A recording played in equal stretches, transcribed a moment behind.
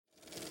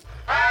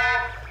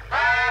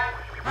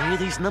are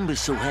these numbers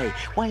so high?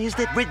 Why is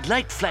that red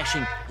light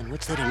flashing? And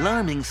what's that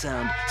alarming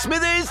sound?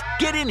 Smithers,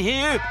 get in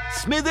here!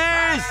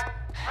 Smithers!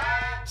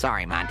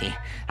 Sorry, Monty.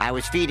 I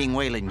was feeding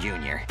Waylon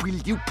Jr. Will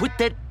you put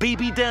that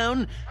baby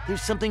down?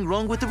 There's something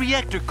wrong with the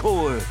reactor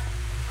core.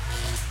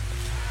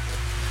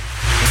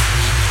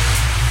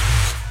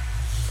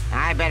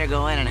 I better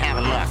go in and have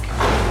a look.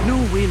 No,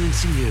 Waylon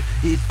Sr.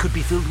 It could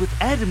be filled with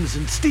atoms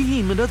and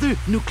steam and other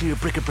nuclear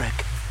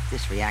bric-a-brac.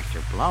 This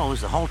reactor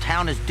blows, the whole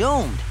town is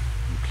doomed,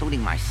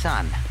 including my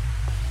son.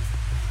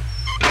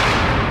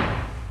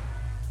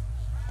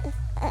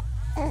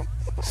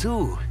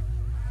 So,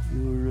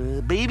 you're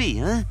a baby,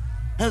 huh?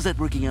 How's that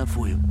working out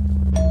for you?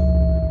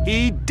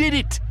 He did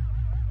it!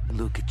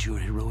 Look at your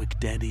heroic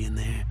daddy in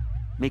there,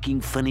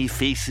 making funny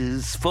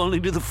faces,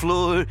 falling to the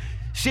floor,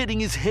 shedding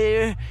his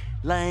hair,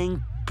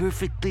 lying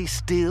perfectly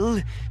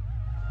still.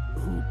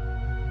 Oh,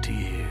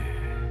 dear.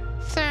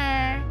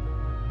 Sir.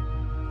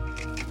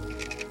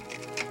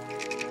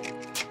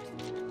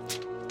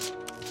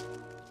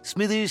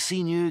 Smithers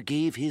Sr.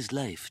 gave his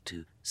life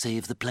to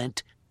save the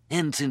plant,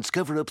 and since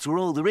cover-ups were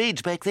all the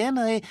rage back then,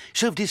 I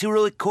shoved his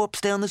heroic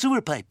corpse down the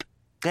sewer pipe.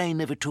 I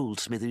never told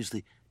Smithers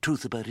the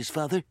truth about his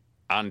father.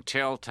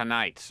 Until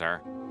tonight,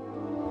 sir.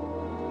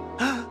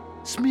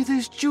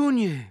 Smithers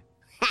Jr.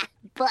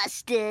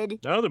 Busted.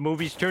 Now the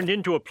movie's turned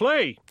into a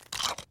play.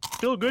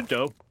 Still good,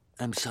 though.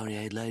 I'm sorry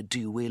I lied to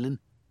you, Waylon,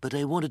 but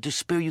I wanted to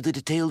spare you the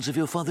details of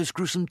your father's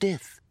gruesome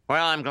death.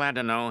 Well, I'm glad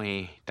to know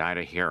he died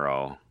a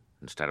hero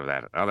instead of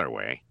that other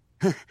way.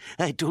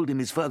 I told him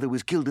his father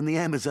was killed in the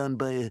Amazon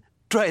by a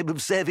tribe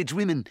of savage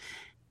women.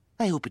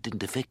 I hope it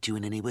didn't affect you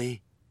in any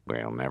way.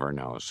 We'll never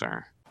know,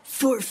 sir.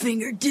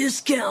 Four-finger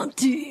discount,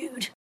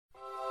 dude.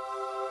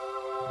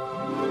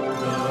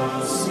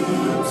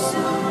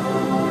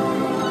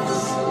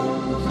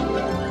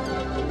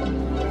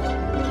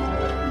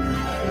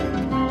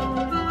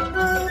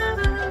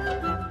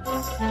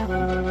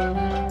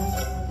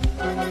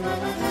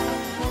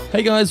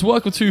 Hey guys,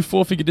 welcome to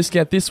Four Finger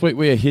Discount. This week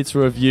we are here to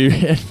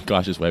review,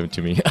 gosh, just waving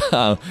to me,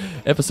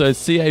 episode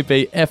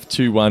CAB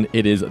F21.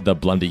 It is The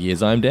Blunder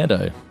Years. I'm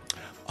Dando.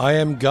 I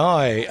am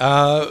Guy.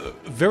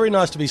 Very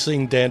nice to be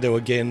seeing Dando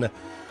again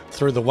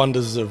through the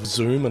wonders of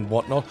Zoom and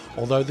whatnot,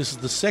 although this is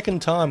the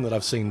second time that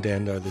I've seen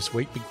Dando this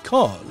week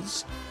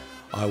because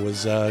I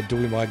was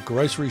doing my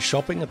grocery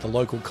shopping at the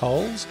local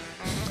Coles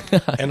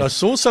and I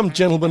saw some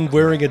gentleman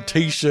wearing a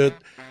T-shirt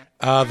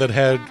that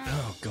had,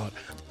 oh God,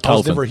 Carlton. I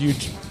was never a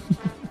huge...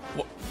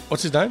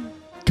 What's his name?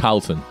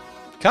 Carlton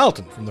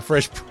from the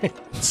Fresh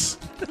Prince.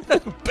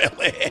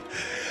 Bel-Air.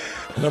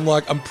 And I'm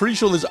like, I'm pretty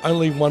sure there's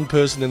only one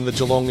person in the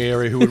Geelong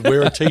area who would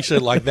wear a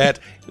T-shirt like that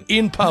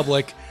in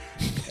public.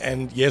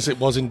 And yes, it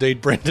was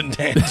indeed Brendan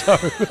Dando.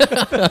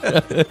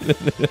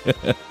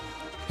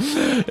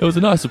 It was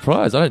a nice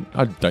surprise. I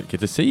don't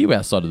get to see you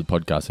outside of the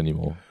podcast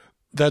anymore.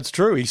 That's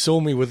true. He saw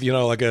me with,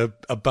 like a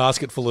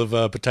basket full of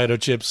potato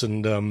chips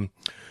and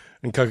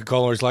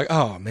Coca-Cola. He's like,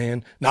 oh,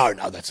 man. No,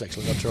 that's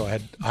actually not true. I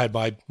had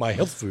my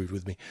health food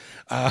with me.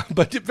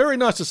 But very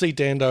nice to see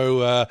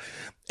Dando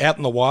out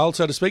in the wild,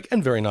 so to speak,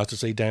 and very nice to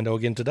see Dando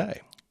again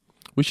today.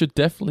 We should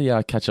definitely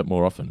catch up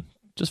more often,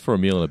 just for a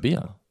meal and a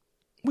beer.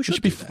 We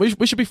should be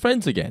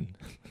friends again.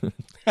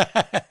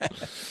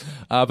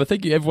 But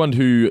thank you everyone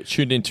who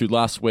tuned into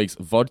last week's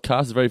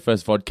vodcast, the very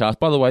first vodcast.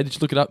 By the way, did you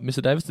look it up,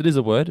 Mr. Davis? It is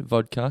a word.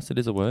 Vodcast, it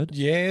is a word.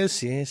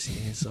 Yes.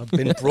 I've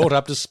been brought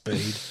up to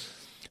speed.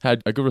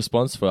 Had a good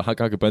response for Hug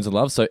Hugger Burns and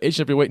Love. So each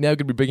and every week now, we're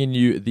going to be bringing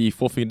you the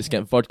Four Finger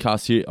Discount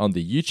vodcast here on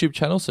the YouTube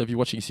channel. So if you're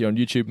watching us here on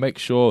YouTube, make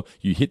sure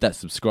you hit that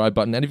subscribe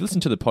button. And if you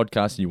listen to the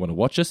podcast and you want to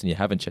watch us and you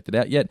haven't checked it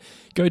out yet,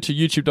 go to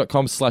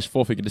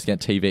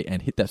youtube.com/4fingerdiscount.tv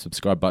and hit that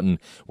subscribe button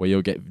where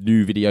you'll get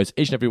new videos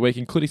each and every week,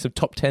 including some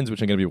top 10s,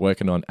 which I'm going to be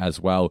working on as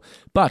well.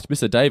 But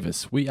Mr.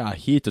 Davis, we are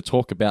here to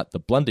talk about The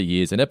Blunder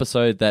Years, an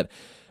episode that,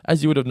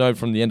 as you would have known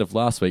from the end of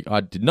last week, I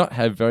did not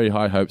have very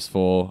high hopes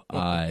for.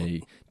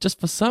 I just,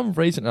 for some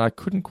reason, and I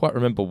couldn't quite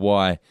remember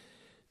why,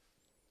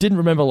 didn't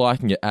remember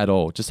liking it at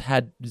all. Just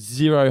had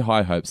zero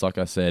high hopes, like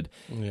I said.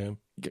 Yeah.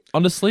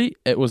 Honestly,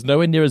 it was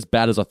nowhere near as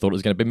bad as I thought it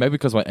was going to be, maybe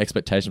because my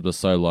expectations were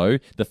so low.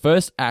 The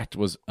first act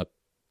was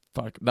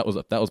that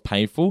was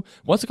painful.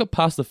 Once I got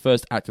past the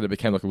first act and it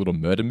became like a little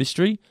murder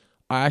mystery,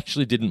 I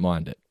actually didn't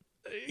mind it.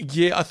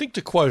 Yeah, I think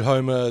to quote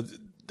Homer,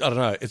 I don't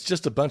know, it's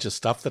just a bunch of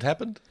stuff that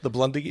happened, the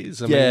Blunder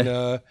Years. I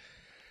mean,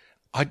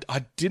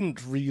 I didn't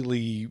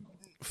really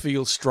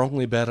feel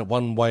strongly about it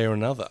one way or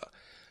another.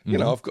 You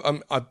know,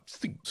 I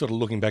think sort of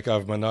looking back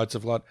over my notes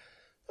of like,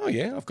 oh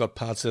yeah, I've got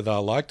parts there that I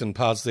liked and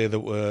parts there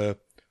that were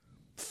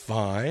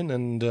fine.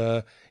 And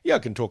I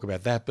can talk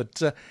about that.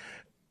 But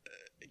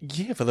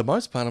yeah, for the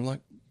most part, I'm like,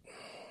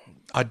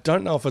 I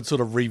don't know if I'd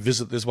sort of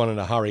revisit this one in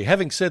a hurry.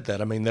 Having said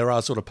that, I mean, there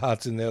are sort of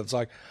parts in there that's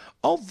like,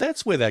 oh,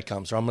 that's where that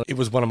comes from. It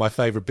was one of my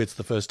favourite bits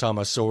the first time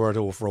I saw it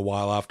or for a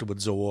while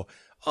afterwards, or,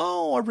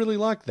 oh, I really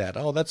like that.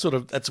 Oh, that's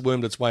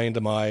wormed its way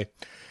into my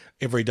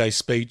everyday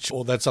speech,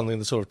 or that's something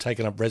that's sort of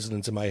taken up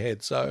residence in my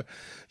head. So,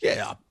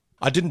 yeah,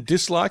 I didn't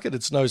dislike it.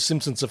 It's no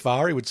Simpson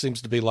Safari, which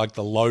seems to be like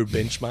the low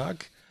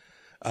benchmark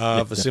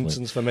for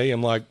Simpsons for me.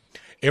 I'm like,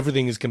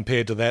 everything is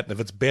compared to that, and if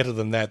it's better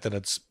than that, then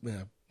it's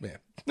yeah.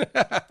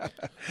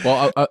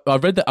 Well, I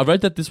read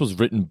that this was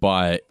written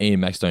by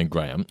Ian Maxtone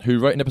Graham, who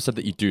wrote an episode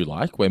that you do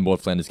like, where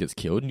Maud Flanders gets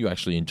killed, and you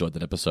actually enjoyed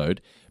that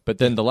episode. But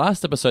then the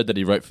last episode that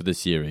he wrote for this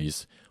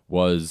series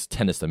was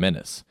Tennis the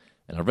Menace,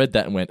 and I read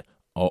that and went,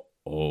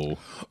 uh-oh.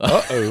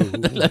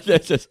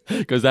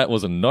 Because that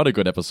was not a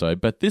good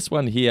episode. But this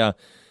one here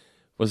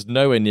was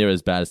nowhere near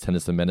as bad as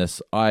Tennis the Menace.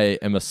 I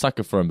am a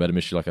sucker for a murder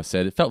mystery, like I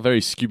said. It felt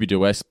very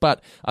Scooby-Doo-esque,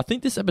 but I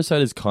think this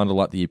episode is kind of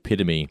like the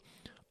epitome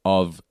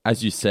of,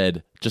 as you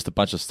said, just a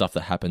bunch of stuff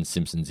that happened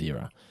Simpsons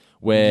era,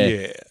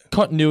 where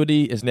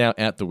continuity is now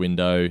out the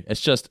window.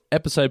 It's just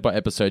episode by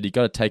episode. You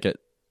got to take it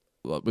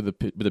with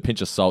a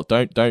pinch of salt.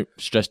 Don't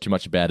stress too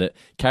much about it.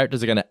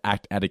 Characters are going to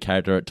act out of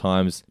character at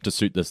times to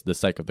suit the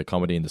sake of the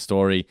comedy and the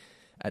story.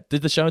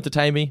 Did the show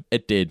entertain me?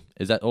 It did.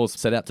 Is that all it's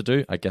set out to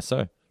do? I guess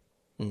so.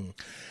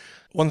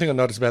 One thing I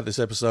noticed about this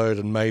episode,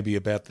 and maybe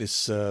about this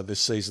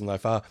season so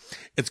far,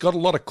 it's got a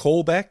lot of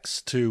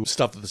callbacks to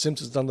stuff that The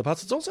Simpsons done in the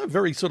past. It's also a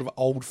very sort of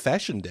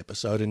old-fashioned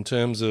episode in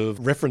terms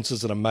of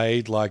references that are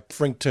made, like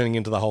Frink turning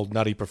into the whole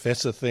Nutty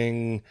Professor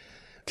thing,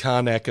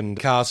 Karnak and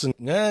Carson,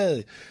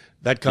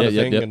 that kind of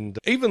thing, and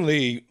even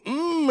the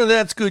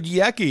that's good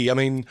yucky. I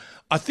mean,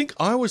 I think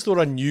I always thought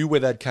I knew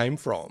where that came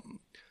from,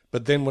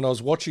 but then when I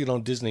was watching it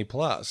on Disney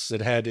Plus,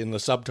 it had in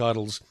the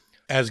subtitles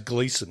as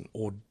Gleason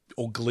or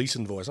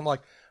Gleason voice. I'm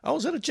like, oh,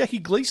 is that a Jackie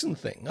Gleason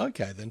thing?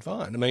 Okay, then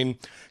fine. I mean,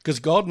 because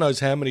God knows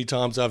how many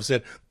times I've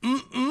said,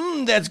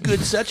 that's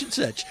good such and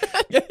such.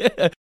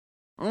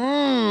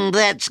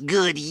 That's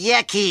good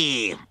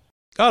yucky.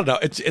 I don't know.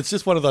 It's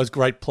just one of those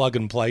great plug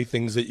and play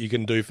things that you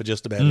can do for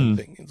just about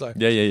anything. It's like,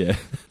 Yeah.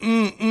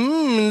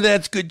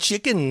 That's good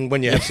chicken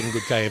when you have some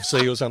good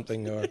KFC or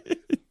something.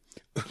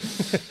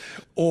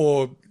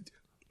 Or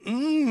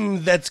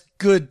that's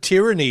good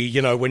tyranny,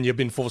 when you've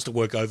been forced to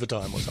work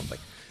overtime or something.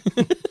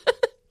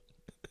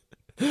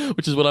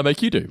 Which is what I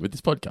make you do with this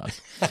podcast.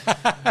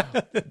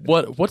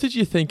 What did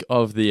you think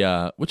of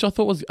the, which I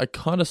thought was a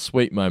kind of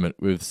sweet moment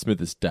with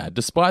Smithers' dad,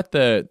 despite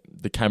the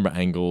camera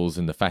angles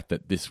and the fact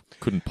that this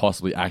couldn't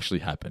possibly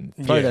actually happen.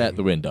 Throw that out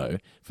the window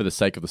for the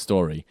sake of the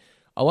story.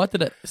 I like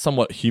that it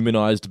somewhat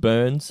humanized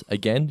Burns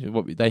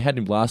again. They had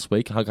him last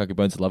week, Hug Hugger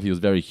Burns Love. He was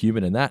very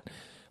human in that.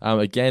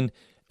 Again,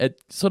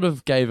 it sort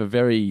of gave a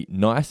very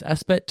nice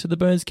aspect to the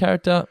Burns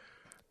character,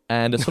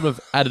 and it sort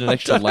of added an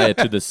extra layer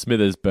to the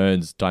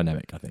Smithers-Burns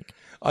dynamic, I think.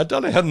 I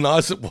don't know how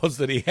nice it was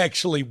that he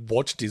actually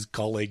watched his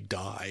colleague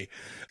die.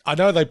 I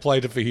know they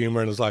played it for humour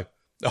and it's like,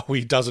 oh,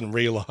 he doesn't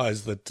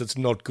realise that it's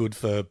not good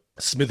for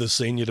Smithers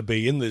Sr. to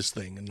be in this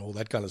thing and all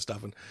that kind of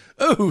stuff. And,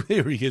 oh,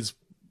 here he is,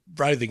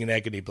 writhing in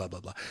agony, blah,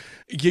 blah, blah.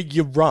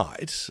 You're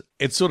right.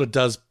 It sort of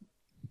does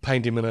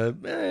paint him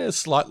in a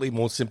slightly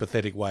more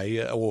sympathetic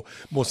way, or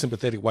more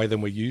sympathetic way than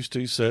we're used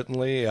to,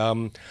 certainly.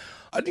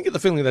 I didn't get the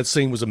feeling that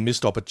scene was a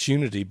missed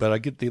opportunity, but I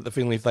get the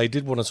feeling if they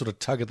did want to sort of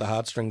tug at the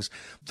heartstrings,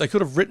 they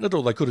could have written it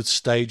or they could have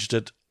staged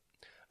it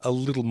a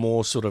little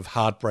more sort of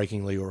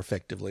heartbreakingly or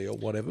effectively or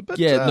whatever. But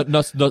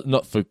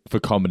not for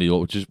comedy,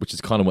 which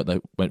is kind of what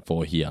they went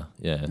for here.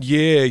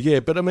 Yeah.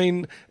 But I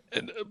mean,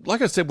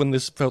 like I said, when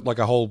this felt like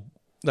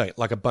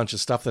like a bunch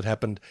of stuff that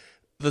happened,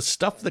 the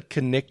stuff that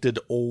connected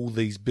all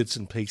these bits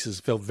and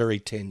pieces felt very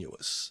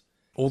tenuous.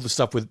 All the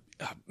stuff with,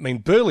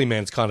 Burly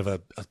Man's kind of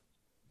a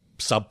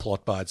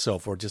subplot by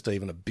itself, or just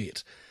even a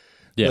bit.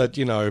 Yeah.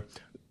 But,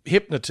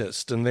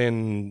 Hypnotist, and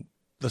then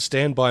the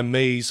Stand By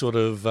Me sort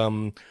of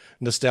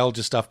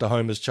nostalgia stuff to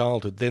Homer's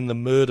childhood, then the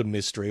murder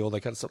mystery, all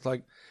that kind of stuff.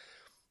 Like,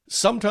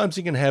 sometimes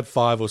you can have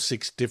 5 or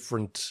 6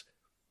 different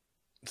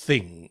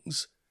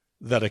things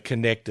that are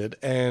connected,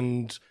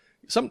 and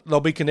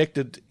they'll be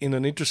connected in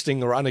an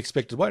interesting or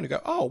unexpected way, and you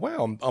go, oh,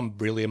 wow, I'm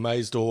really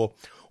amazed or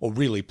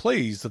really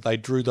pleased that they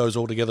drew those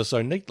all together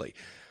so neatly.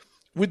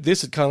 With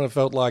this, it kind of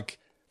felt like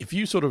if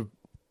you sort of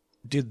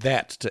did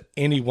that to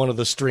any one of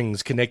the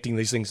strings connecting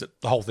these things,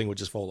 the whole thing would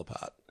just fall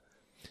apart.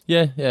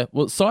 Yeah.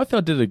 Well,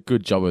 Seinfeld did a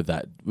good job with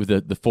that, with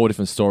the 4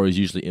 different stories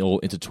usually all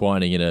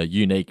intertwining in a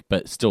unique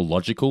but still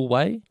logical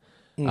way.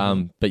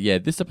 But yeah,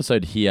 this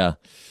episode here,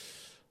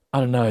 I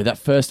don't know, that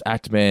first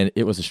act, man,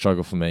 it was a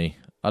struggle for me.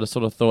 I just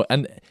sort of thought,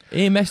 and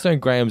Ian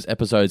Maxtone Graham's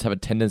episodes have a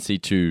tendency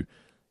to,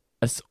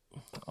 I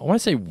want to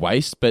say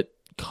waste, but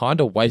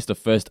kind of waste the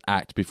first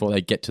act before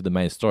they get to the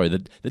main story.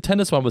 The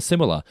tennis one was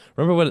similar.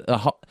 Remember when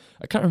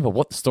I can't remember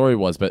what the story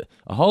was, but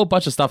a whole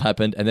bunch of stuff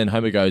happened, and then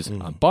Homer goes,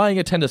 I'm buying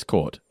a tennis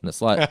court. And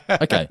it's like,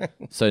 okay,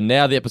 so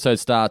now the episode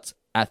starts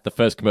at the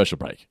first commercial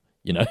break,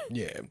 Yeah.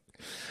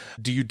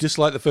 Do you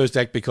dislike the first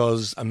act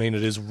because,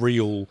 it is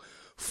real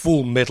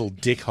full metal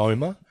dick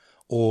Homer,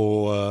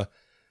 or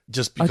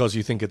just because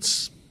you think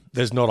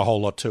there's not a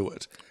whole lot to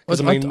it?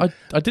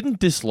 I didn't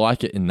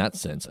dislike it in that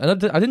sense, and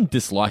I didn't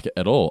dislike it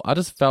at all. I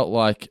just felt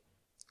like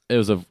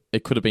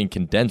it could have been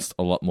condensed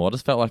a lot more. I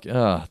just felt like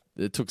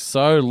it took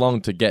so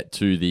long to get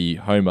to the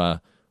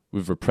Homer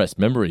with repressed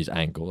memories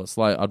angle. It's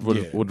like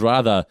would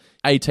rather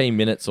 18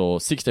 minutes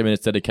or 16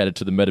 minutes dedicated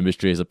to the murder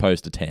mystery as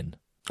opposed to 10.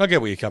 I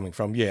get where you're coming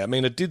from. Yeah,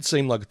 it did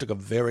seem like it took a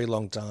very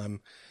long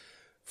time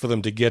for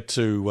them to get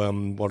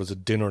to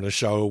dinner and a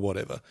show or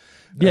whatever.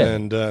 Yeah.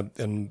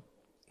 And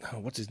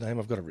what's his name?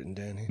 I've got it written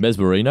down here.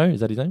 Mesmerino,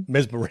 is that his name?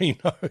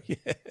 Mesmerino,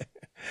 yeah.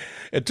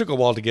 It took a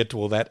while to get to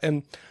all that.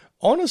 And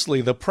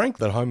honestly, the prank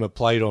that Homer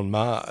played on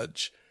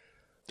Marge,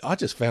 I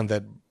just found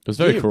that It was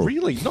very cruel.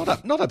 really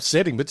not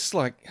upsetting, but just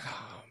like,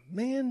 oh,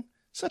 man,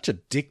 such a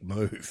dick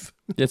move.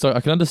 Yeah, so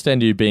I can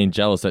understand you being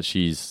jealous that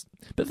she's...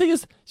 But the thing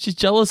is, she's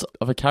jealous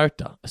of a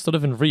character. It's not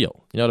even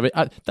real. You know what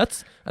I mean?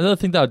 That's another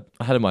thing that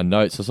I had in my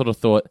notes. I sort of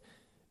thought,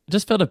 it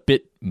just felt a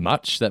bit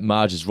much that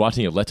Marge is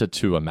writing a letter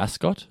to a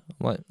mascot.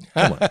 I'm like,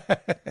 come on.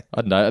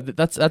 I don't know.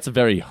 That's a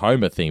very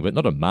Homer thing, but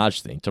not a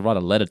Marge thing, to write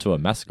a letter to a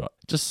mascot.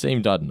 Just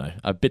seemed, I don't know,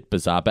 a bit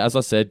bizarre. But as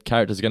I said,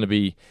 characters are going to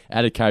be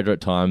added character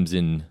at times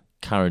in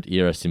current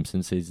era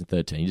Simpsons season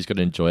 13. You just got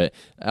to enjoy it.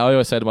 I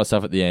always say to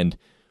myself at the end,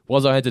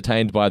 was I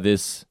entertained by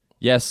this?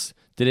 Yes.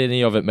 Did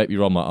any of it make me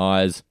roll my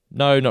eyes?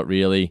 No, not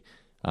really.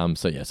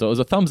 So it was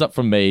a thumbs up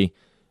from me,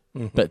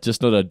 but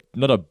just not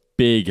a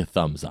big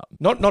thumbs up.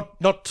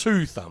 Not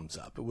 2 thumbs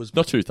up. It was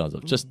Not 2 thumbs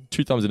up, just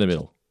 2 thumbs in the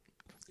middle.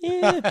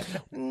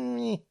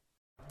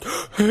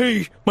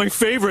 Hey, my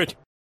favorite.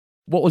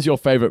 What was your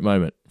favourite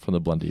moment from the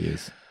Blondie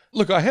years?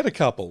 Look, I had a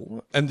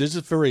couple, and this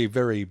is very,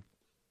 very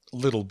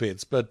little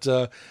bits, but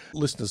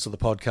listeners to the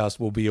podcast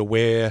will be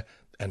aware,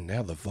 and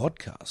now the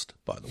vodcast,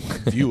 by the way,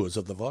 viewers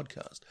of the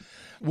vodcast,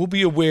 will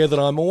be aware that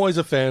I'm always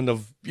a fan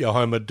of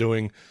Homer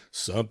doing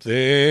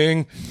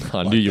something.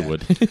 I knew you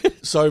would.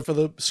 So for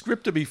the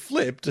script to be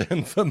flipped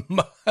and for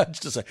Marge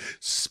to say,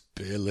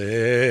 spill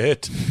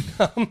it,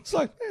 it's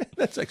like,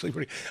 that's actually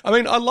pretty... I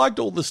mean, I liked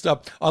all the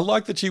stuff. I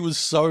liked that she was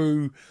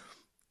so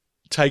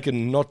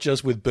taken not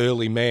just with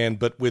Burly Man,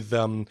 but with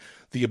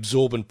the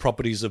absorbent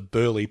properties of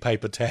Burly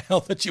paper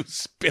towel, that she was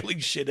spilling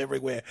shit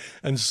everywhere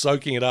and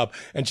soaking it up,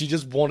 and she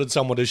just wanted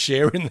someone to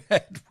share in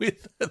that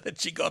with her,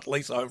 that she got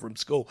Lisa home from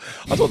school.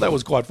 I thought that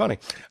was quite funny.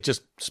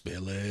 Just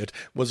spill it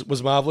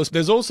was marvellous.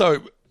 There's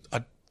also...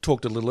 I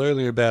talked a little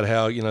earlier about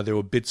how, there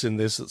were bits in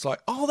this. It's like,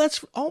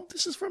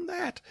 this is from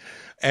that.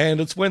 And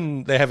it's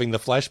when they're having the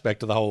flashback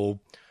to the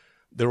whole...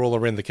 They're all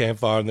around the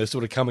campfire and they're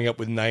sort of coming up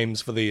with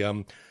names for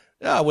the...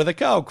 we're the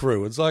Carl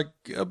crew. It's like,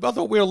 I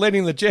thought we were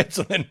letting the Jets,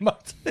 and then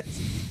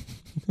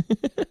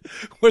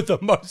with the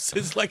most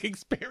sizzling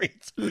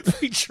experience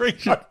featuring...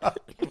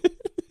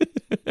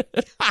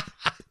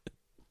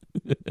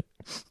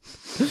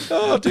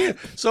 Oh, dear.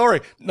 Sorry.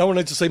 No one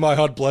needs to see my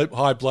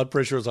high blood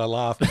pressure as I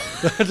laugh.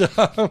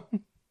 But,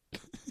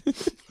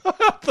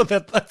 I thought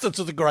that's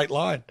just a great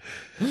line.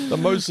 The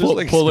most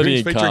sizzling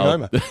experience featuring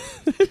Homer.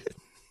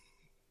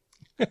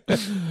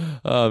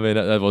 Oh, man,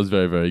 that was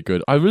very, very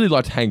good. I really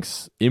liked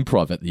Hank's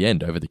improv at the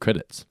end over the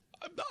credits.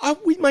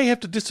 We may have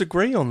to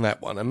disagree on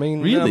that one. I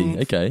mean... Really?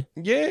 Okay.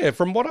 Yeah,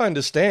 from what I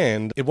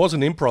understand, it was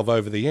an improv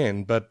over the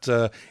end, but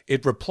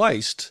it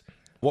replaced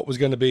what was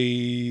going to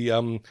be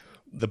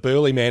the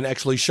Burly Man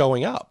actually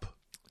showing up.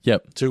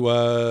 Yep.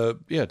 To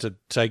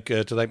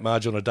take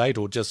Marge on a date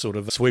or just sort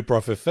of sweep her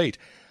off her feet.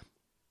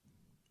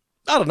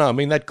 I don't know. I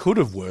mean, that could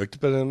have worked,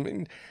 but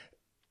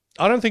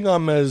I don't think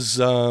I'm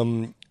as...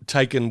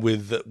 taken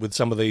with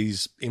some of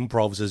these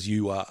improvs as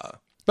you are.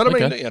 But I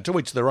mean, to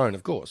each their own,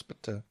 of course.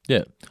 But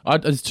yeah.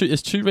 There's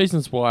two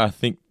reasons why I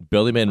think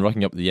Burly Man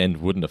rocking up at the end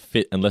wouldn't have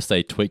fit unless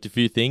they tweaked a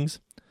few things.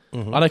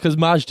 Mm-hmm. I know, because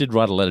Marge did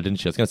write a letter, didn't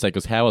she? I was going to say,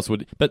 because how else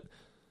would... But,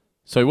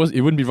 so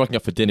he wouldn't be rocking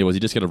up for dinner. Was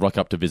he just going to rock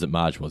up to visit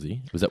Marge, was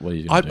he? Was that what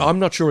he was going to do? I'm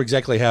not sure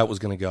exactly how it was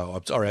going to go.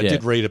 I'm sorry, I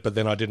did read it, but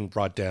then I didn't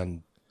write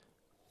down...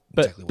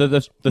 But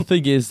the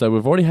thing is, though,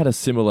 we've already had a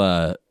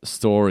similar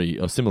story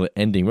or similar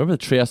ending. Remember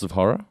the Treehouse of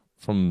Horror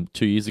from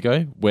 2 years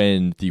ago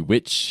when the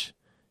witch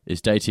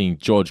is dating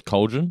George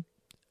Cauldron,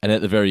 and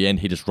at the very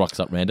end he just rocks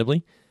up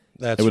randomly?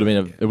 It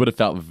would have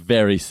felt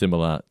very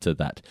similar to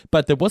that.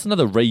 But there was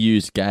another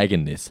reused gag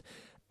in this,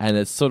 and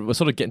we're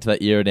sort of getting to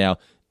that era now.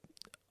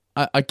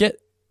 I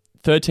get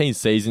 13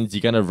 seasons,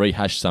 you're going to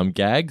rehash some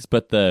gags,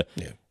 but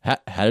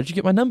how did you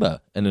get my number?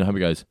 And then Homer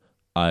goes,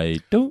 I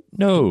don't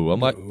know. I'm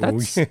like,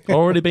 that's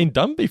already been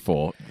done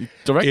before.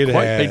 Direct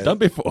quote been done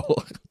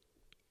before.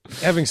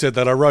 Having said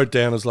that, I wrote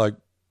down as like,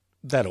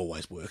 that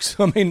always works.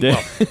 I mean,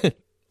 well,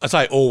 I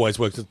say always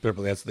works.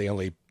 That's the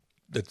only...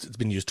 It's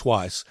been used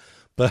twice.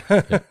 But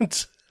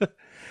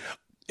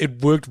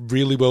it worked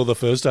really well the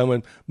first time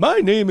when, my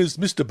name is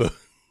Mr. Burns.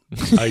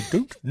 I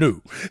don't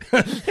know.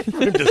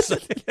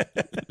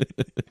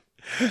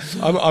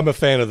 I'm a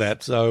fan of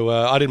that, so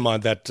I didn't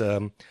mind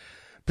that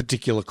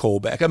particular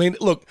callback. I mean,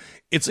 look,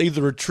 it's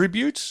either a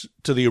tribute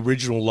to the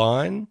original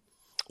line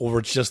or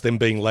it's just them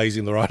being lazy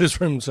in the writer's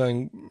room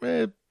saying,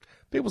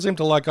 people seem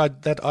to like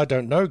that I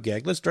don't know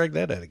gag. Let's drag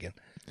that out again.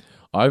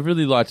 I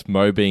really liked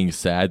Moe being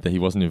sad that he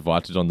wasn't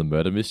invited on the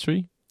murder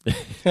mystery.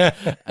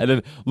 And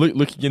then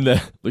looking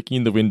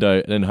in the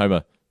window, and then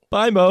Homer,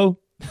 bye Moe.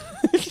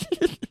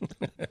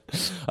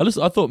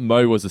 I thought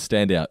Moe was a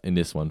standout in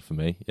this one for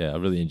me. Yeah, I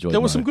really enjoyed it.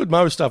 There was some good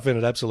Moe stuff in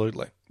it,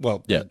 absolutely.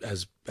 Well, yeah.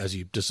 as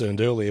you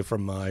discerned earlier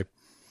from my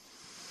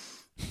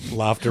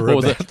laughter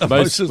about the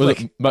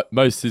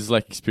Moe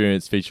Szyslak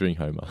experience featuring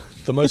Homer.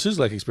 The Moe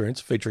Szyslak experience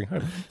featuring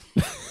Homer.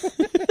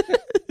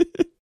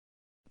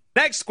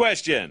 Next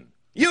question.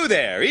 You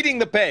there, eating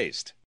the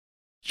paste.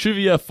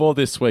 Trivia for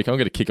this week. I'm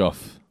going to kick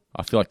off.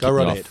 I feel like Go kicking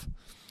right off. ahead.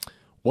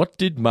 What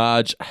did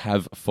Marge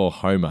have for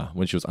Homer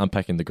when she was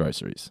unpacking the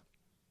groceries?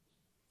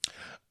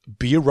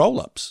 Beer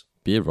roll-ups.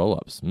 Beer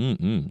roll-ups.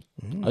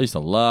 I used to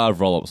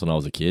love roll-ups when I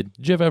was a kid.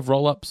 Did you ever have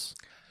roll-ups?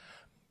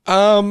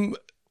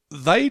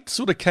 They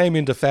sort of came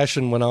into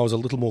fashion when I was a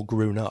little more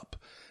grown up.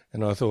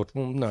 And I thought,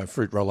 well, no,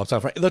 fruit roll-ups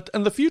aren't for...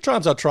 And the few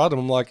times I tried them,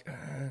 I'm like,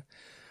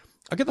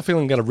 I get the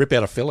feeling I'm going to rip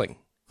out a filling.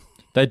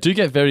 They do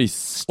get very Or a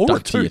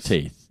stuck to your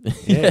tooth.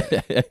 teeth. Yeah.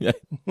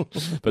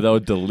 But they were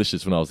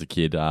delicious when I was a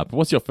kid. But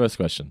what's your first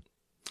question?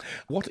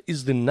 What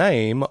is the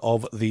name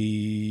of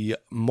the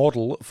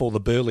model for the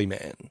Burly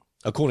Man?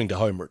 According to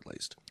Homer, at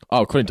least.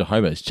 Oh, according to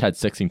Homer, it's Chad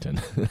Sexington.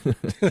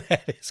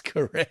 That is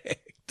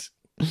correct.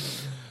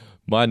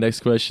 My next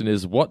question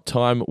is, what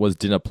time was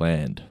dinner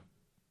planned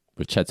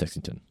with Chad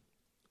Sexington?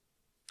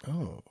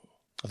 Oh,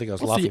 I think I was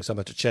What's laughing the- so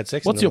much at Chad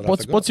Sexton.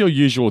 What's your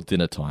usual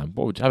dinner time?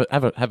 What would you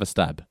have a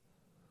stab?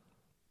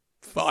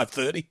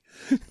 5:30.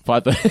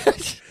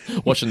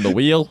 5:30. Watching The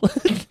Wheel.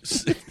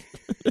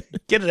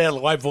 Get it out of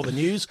the way before the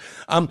news.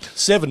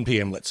 7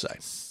 p.m. Let's say.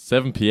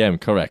 7 p.m.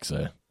 Correct,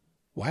 sir.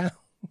 Wow.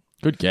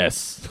 Good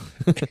guess.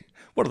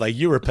 What are they,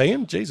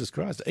 European? Jesus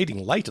Christ,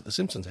 eating late at the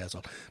Simpsons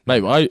household.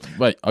 Mate,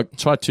 I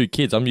try 2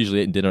 kids. I'm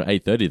usually eating dinner at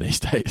 8:30 these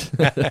days.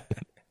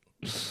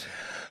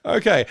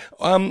 Okay,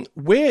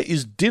 where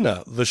is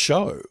Dinner the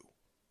show?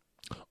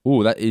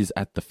 Oh, that is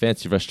at the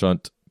fancy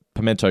restaurant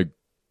Pimento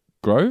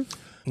Grove?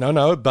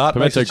 No, Bart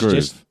makes Pimento a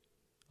Grove.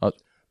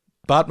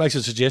 Bart makes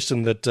a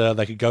suggestion that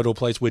they could go to a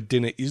place where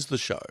dinner is the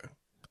show.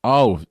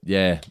 Oh,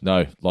 yeah.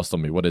 No, lost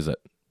on me. What is it?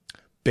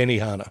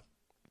 Benihana.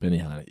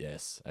 Benihana,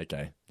 yes.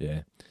 Okay,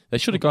 yeah. They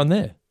should have gone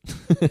there.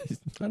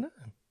 I know.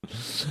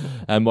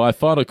 And my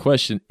final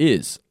question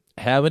is,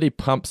 how many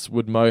pumps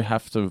would Mo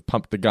have to have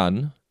pumped the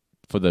gun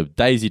for the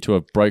daisy to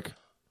have broke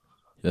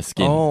the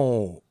skin?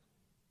 Oh,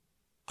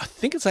 I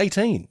think it's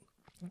 18.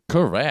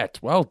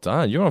 Correct. Well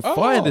done. You're on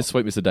fire this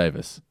week, Mr.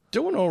 Davis.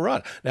 Doing all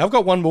right. Now, I've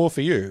got one more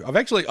for you. I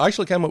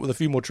actually came up with a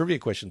few more trivia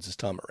questions this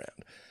time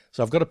around.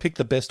 So I've got to pick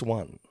the best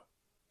one.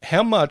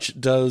 How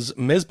much does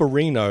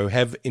Mesberino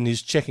have in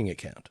his checking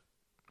account?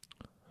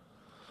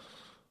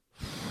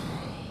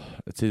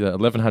 It's either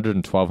 1,100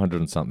 and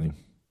 1,200 and something.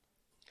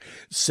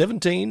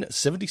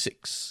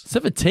 1776.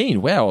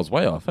 17? Wow, I was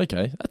way off.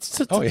 Okay.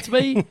 To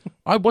me,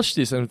 I watched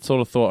this and sort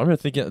of thought, I remember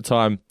thinking at the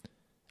time,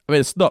 I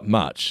mean, it's not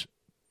much,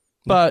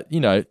 but,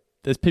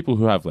 there's people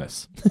who have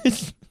less.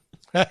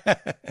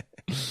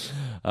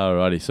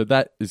 Alrighty, so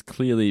that is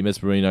clearly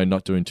Mesberino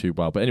not doing too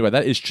well. But anyway,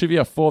 that is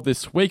trivia for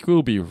this week.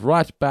 We'll be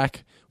right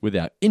back with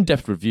our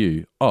in-depth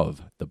review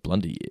of the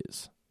Blunder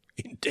Years.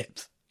 In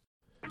depth.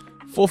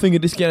 Four Finger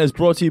Discount is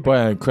brought to you by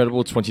our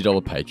incredible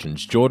 $20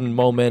 patrons: Jordan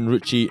Molman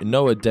Ritchie,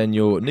 Noah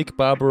Daniel, Nick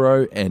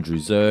Barbaro, Andrew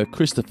Zer,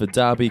 Christopher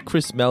Darby,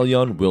 Chris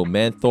Malion, Will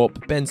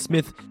Manthorpe, Ben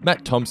Smith,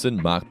 Matt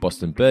Thompson, Mark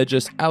Boston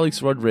Burgess,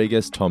 Alex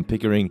Rodriguez, Tom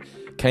Pickering,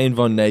 Kane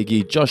Von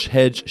Nagy, Josh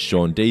Hedge,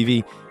 Sean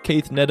Devey,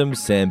 Keith Nedham,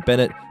 Sam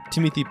Bennett,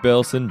 Timothy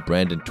Burleson,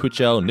 Brandon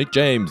Twitchell, Nick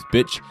James,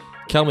 Bitch,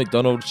 Cal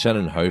McDonald,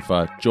 Shannon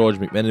Hofer, George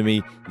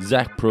McMenemy,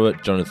 Zach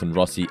Pruitt, Jonathan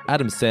Rossi,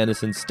 Adam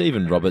Sanderson,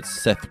 Stephen Roberts,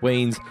 Seth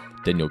Weens,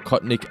 Daniel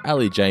Kotnick,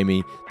 Ali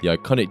Jamie, the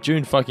iconic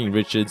June fucking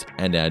Richards,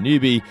 and our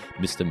newbie,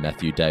 Mr.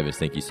 Matthew Davis.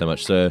 Thank you so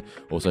much, sir.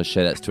 Also,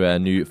 shout outs to our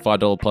new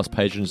 $5 plus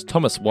patrons,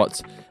 Thomas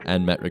Watts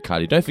and Matt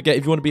Riccardi. Don't forget,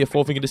 if you want to be a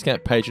Four Finger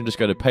Discount patron, just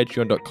go to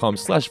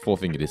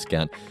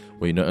patreon.com/fourfingerdiscount,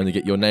 where you not only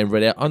get your name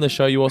read out on the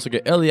show, you also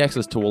get early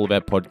access to all of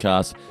our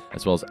podcasts,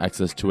 as well as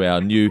access to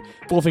our new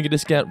Four Finger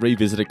Discount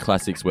Revisited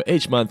Classics, where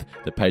each month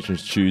the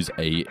patrons choose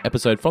a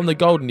episode from the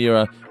Golden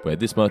Era, where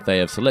this month they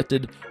have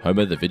selected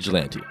Homer the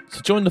Vigilante.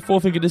 So join the Four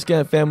Finger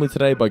Discount family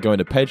today by going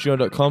to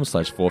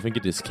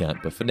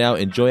patreon.com/fourfingerdiscount. But for now,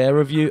 enjoy our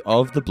review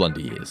of the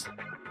Blunder Years.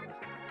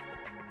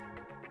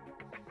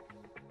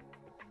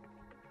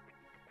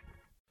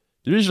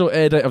 The original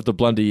air date of the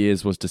Blunder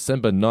Years was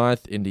December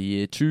 9th in the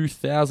year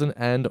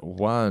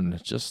 2001,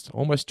 just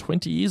almost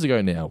 20 years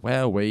ago now.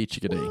 Wowee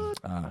chickadee.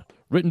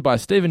 Written by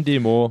Stephen D.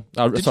 Moore.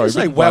 Did you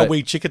say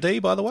Wowee chickadee,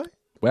 by the way?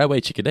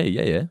 Wowee chickadee,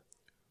 yeah.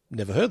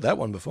 Never heard that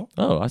one before.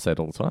 Oh, I say it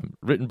all the time.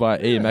 Written by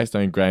Ian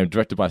Maxtone Graham,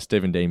 directed by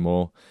Stephen D.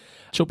 Moore.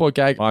 Chillboy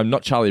gag, I'm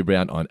not Charlie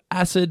Brown on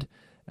acid.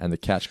 And the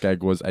couch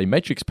gag was a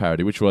Matrix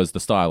parody, which was the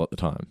style at the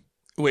time.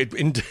 Wait,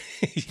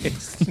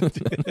 yes.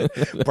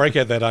 Break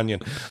out that onion.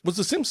 Was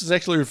The Simpsons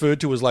actually referred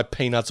to as like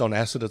peanuts on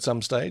acid at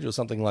some stage or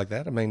something like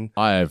that? I mean,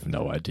 I have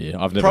no idea.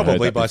 I've never probably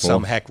heard that by before.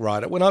 some hack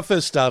writer. When I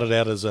first started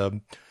out as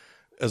a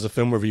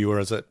film reviewer,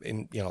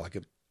 in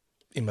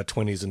my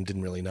 20s and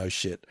didn't really know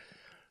shit,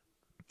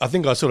 I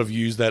think I sort of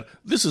used that.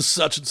 This is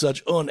such and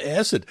such on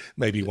acid,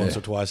 maybe once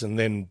or twice, and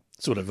then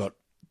sort of got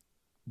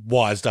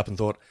wised up and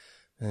thought,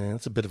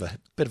 that's a bit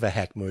of a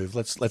hack move.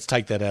 Let's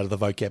take that out of the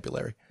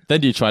vocabulary.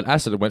 Then you tried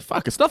acid and went,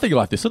 fuck, it's nothing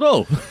like this at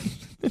all.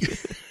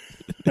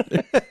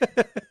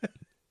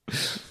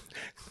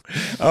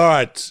 All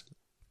right.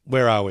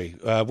 Where are we?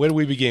 Where do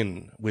we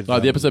begin? With The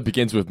episode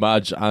begins with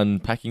Marge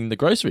unpacking the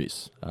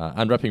groceries,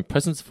 unwrapping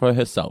presents for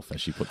herself,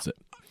 as she puts it.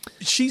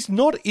 She's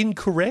not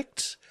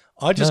incorrect.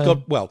 I just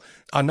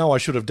I know I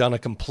should have done a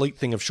complete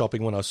thing of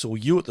shopping when I saw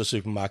you at the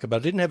supermarket, but I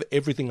didn't have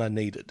everything I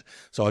needed.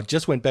 So I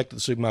just went back to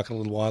the supermarket a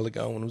little while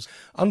ago and was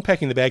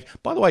unpacking the bag.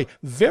 By the way,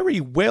 very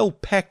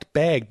well-packed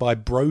bag by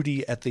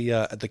Brody at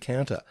the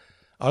counter.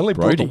 I only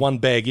brought the one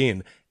bag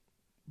in.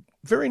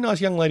 Very nice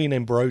young lady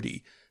named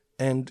Brody,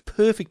 and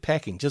perfect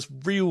packing, just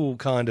real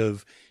kind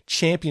of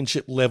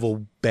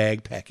championship-level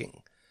bag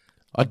packing.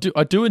 I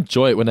do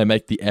enjoy it when they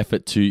make the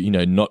effort to,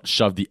 not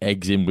shove the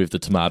eggs in with the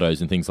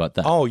tomatoes and things like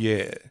that. Oh,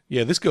 yeah.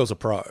 Yeah, this girl's a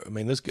pro. I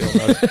mean, this girl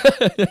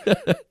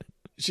knows.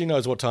 She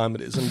knows what time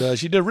it is, and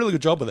she did a really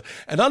good job with it.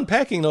 And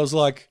unpacking, I was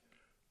like,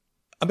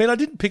 I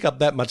didn't pick up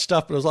that much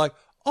stuff, but I was like,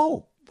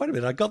 oh, wait a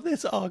minute, I got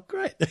this. Oh,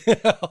 great.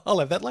 I'll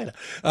have that later.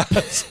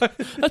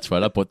 That's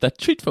right, I bought that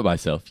treat for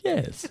myself.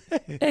 Yes.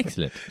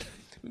 Excellent.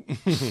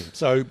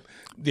 So,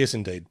 yes,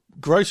 indeed.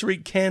 Grocery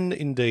can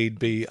indeed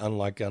be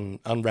unlike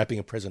unwrapping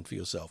a present for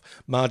yourself.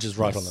 Marge is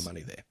right on the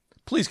money there.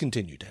 Please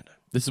continue, Dando.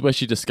 This is where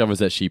she discovers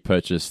that she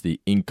purchased the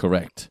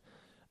incorrect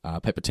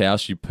paper towel.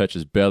 She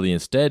purchased Burley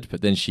instead,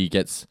 but then she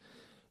gets...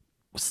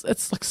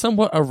 It's like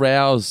somewhat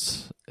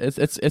aroused.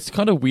 It's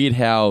kind of weird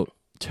how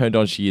turned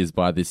on she is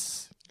by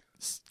this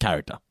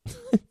character.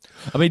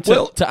 I mean,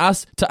 to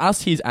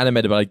us, he's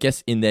animated, but I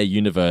guess in their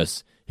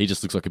universe, he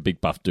just looks like a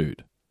big buff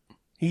dude.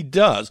 He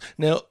does.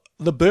 Now,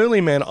 the Burly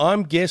Man,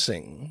 I'm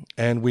guessing,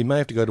 and we may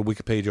have to go to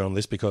Wikipedia on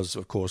this because,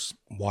 of course,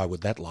 why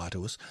would that lie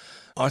to us?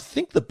 I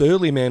think the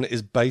Burly Man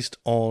is based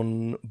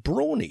on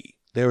Brawny.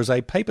 There is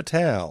a paper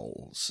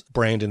towels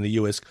brand in the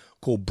US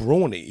called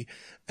Brawny,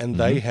 and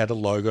they had a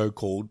logo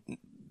called,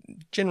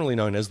 generally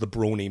known as the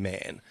Brawny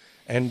Man.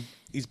 And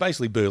he's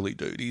basically burly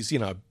dude. He's,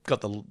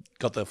 got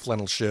the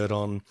flannel shirt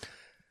on.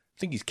 I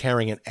think he's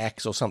carrying an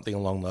axe or something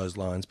along those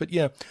lines. But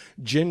yeah,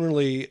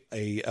 generally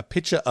a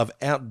picture of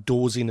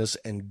outdoorsiness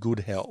and good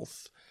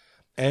health.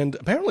 And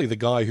apparently the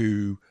guy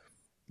who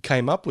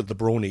came up with the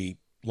Brawny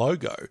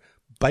logo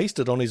based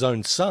it on his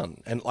own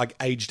son and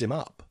aged him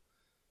up.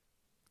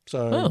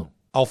 So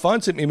I'll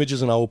find some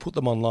images and I will put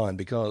them online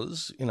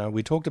because,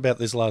 we talked about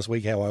this last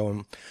week, how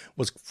I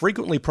was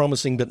frequently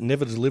promising but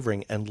never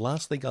delivering. And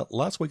last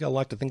week I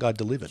like to think I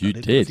delivered. You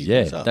did,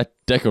 yeah. That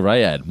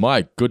Decoré ad,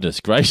 my goodness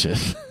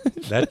gracious.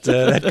 That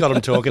got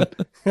him talking.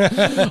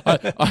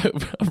 I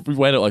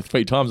rewound it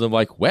 3 times. I'm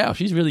like, wow,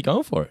 she's really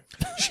going for it.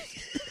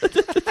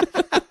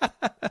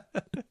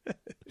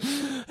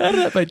 How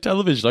did that make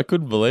television? I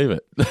couldn't believe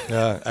it.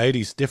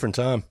 80s, different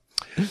time.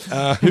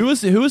 Who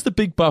was the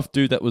big buff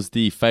dude that was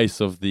the face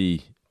of the...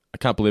 I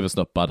can't believe it's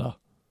not Butter.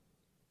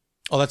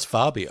 Oh, that's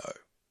Fabio.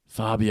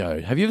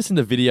 Fabio. Have you ever seen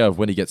the video of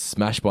when he gets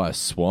smashed by a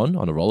swan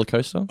on a roller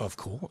coaster? Of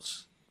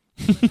course.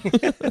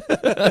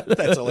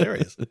 That's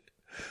hilarious.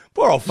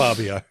 Poor old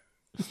Fabio.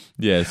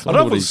 Yes. I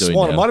don't know if it was a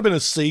swan. It might have been a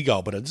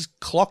seagull, but it just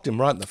clocked him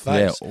right in the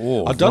face.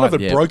 Yeah, I don't know if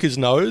it broke his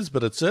nose,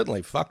 but it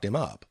certainly fucked him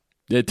up.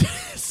 It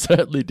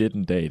certainly did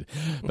indeed.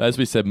 But as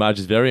we said, Marge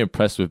is very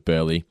impressed with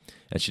Burley,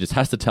 and she just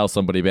has to tell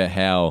somebody about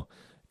how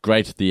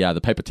great the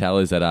paper towel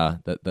is that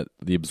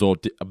the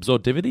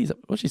absorptivity.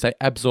 What did she say?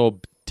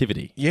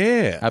 Absorptivity.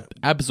 Yeah.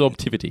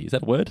 Absorptivity. Is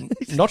that a word?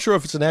 Not sure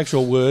if it's an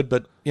actual word,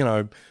 but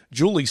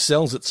Julie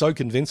sells it so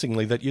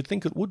convincingly that you'd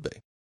think it would be.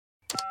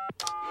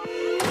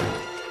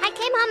 I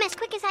came home as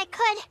quick as I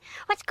could.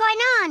 What's going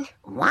on?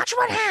 Watch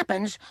what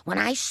happens when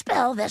I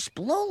spill this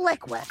blue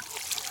liquid.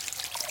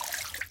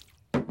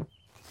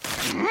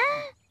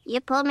 You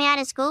pulled me out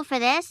of school for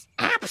this?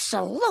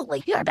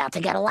 Absolutely. You're about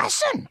to get a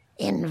lesson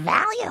in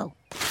value.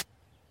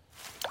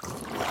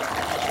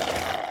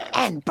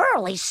 And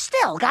Burley's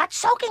still got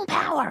soaking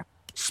power.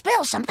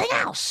 Spill something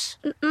else.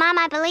 Mom,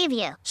 I believe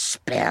you.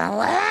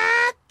 Spill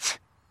it.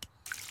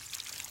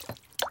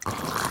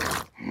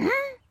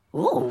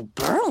 Ooh,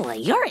 Burley,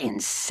 you're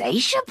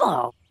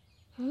insatiable.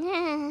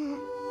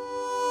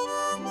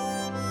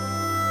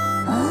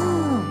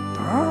 Oh,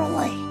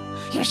 Burley,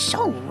 you're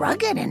so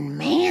rugged and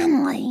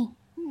manly.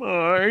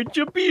 Marge,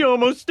 a bee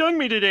almost stung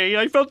me today.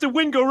 I felt the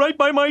wind go right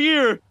by my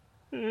ear.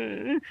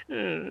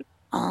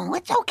 Oh,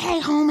 it's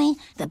okay, homie.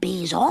 The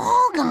bee's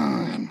all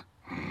gone.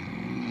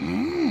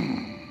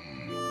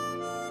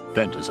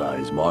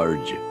 Fantasize,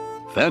 Marge.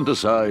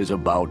 Fantasize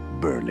about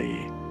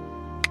Burley.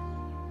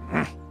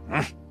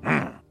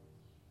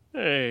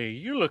 Hey,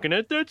 you're looking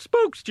at that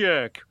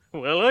spokesjack.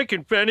 Well, I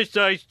can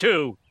fantasize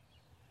too.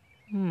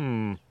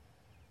 Ooh,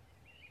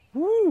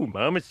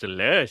 Mama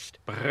Celeste.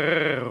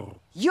 Brrr.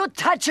 You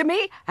touch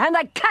me, and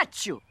I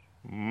catch you.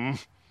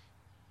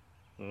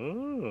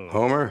 Oh.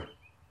 Homer,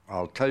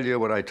 I'll tell you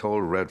what I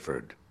told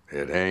Redford.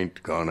 It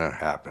ain't gonna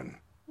happen.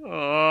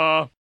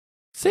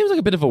 Seems like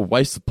a bit of a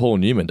waste of Paul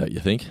Newman, don't you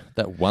think?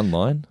 That one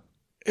line.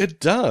 It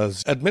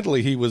does.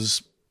 Admittedly, he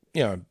was,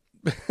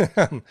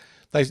 the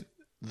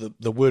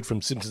word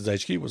from Simpsons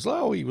HQ was,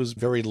 he was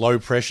very low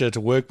pressure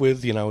to work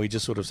with. He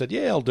just sort of said,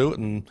 yeah, I'll do it,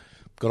 and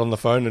got on the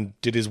phone and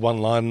did his one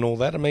line and all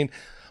that. I mean,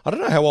 I don't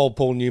know how old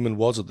Paul Newman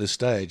was at this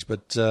stage,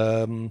 but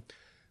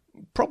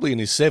probably in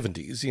his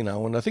 70s,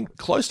 and I think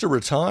close to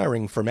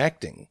retiring from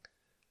acting.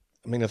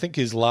 I mean, I think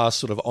his last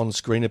sort of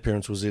on-screen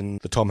appearance was in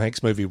the Tom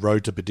Hanks movie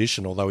Road to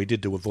Perdition, although he did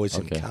do a voice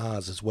in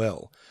Cars as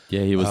well.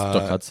 Yeah, he was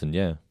Doc Hudson,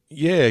 yeah.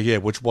 Yeah,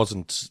 which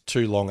wasn't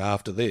too long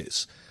after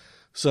this.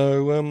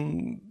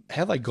 So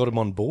how they got him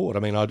on board,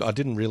 I mean, I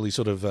didn't really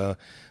sort of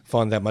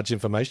find that much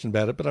information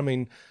about it, but I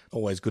mean,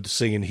 always good to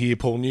see and hear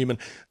Paul Newman.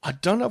 I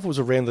don't know if it was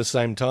around the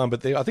same time,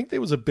 but I think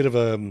there was a bit of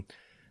a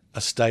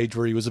stage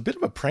where he was a bit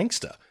of a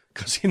prankster,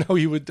 because,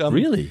 he would...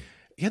 Really?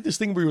 He had this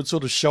thing where he would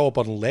sort of show up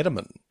on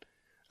Letterman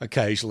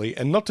occasionally,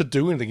 and not to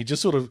do anything. He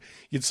just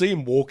you'd see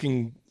him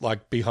walking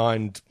like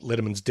behind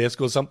Letterman's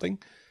desk or something,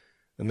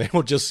 and they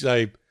would just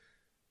say,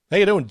 "How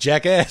you doing,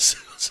 jackass?"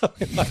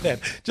 Something like that.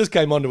 Just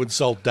came on to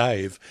insult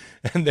Dave,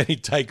 and then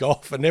he'd take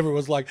off, and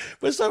everyone's like,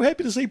 "We're so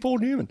happy to see Paul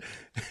Newman,"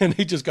 and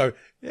he'd just go,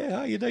 "Yeah,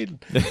 how you doing?"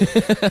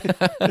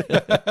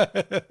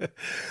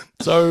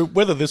 So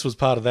whether this was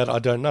part of that, I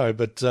don't know,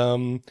 but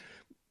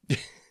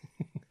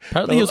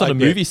apparently he was on a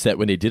movie set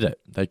when he did it.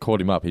 They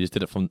called him up. He just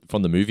did it from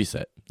the movie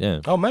set.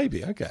 Yeah. Oh,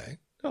 maybe. Okay.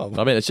 Oh.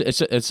 I mean,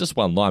 it's just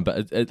one line,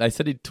 but they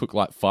said he took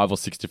like 5 or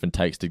 6 different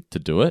takes to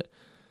do it.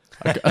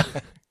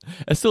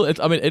 It's still,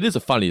 I mean, it is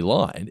a funny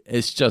line.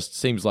 It just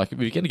seems like if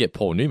you're going to get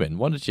Paul Newman,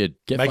 why don't you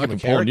get fucking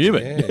Paul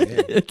Newman?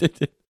 Yeah.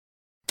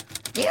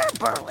 Dear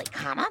Burley,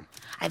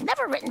 I've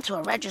never written to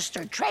a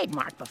registered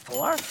trademark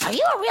before. Are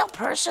you a real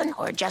person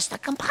or just a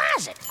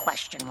composite? ?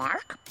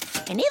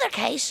 In either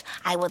case,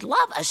 I would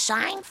love a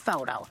signed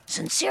photo.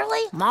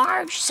 Sincerely,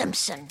 Marge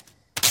Simpson.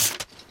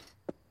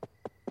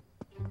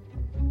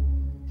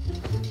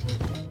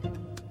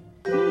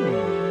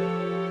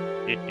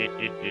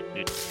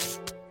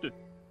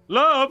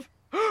 Love?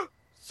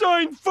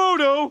 Signed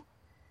photo?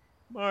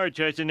 Marge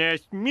hasn't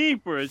asked me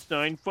for a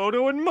signed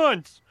photo in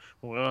months.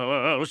 Well,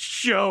 I'll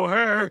show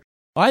her.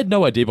 I had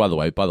no idea, by the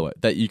way,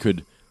 that you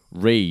could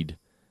read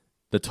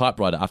the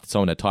typewriter after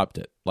someone had typed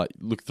it. Like,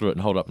 look through it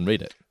and hold it up and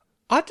read it.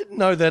 I didn't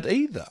know that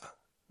either.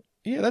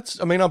 Yeah,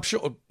 I'm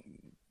sure,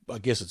 I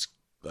guess it's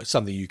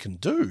something you can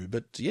do,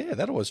 but yeah,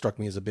 that always struck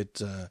me as a bit,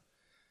 that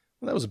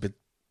was a bit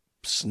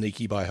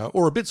sneaky by Homer,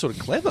 or a bit sort of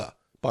clever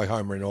by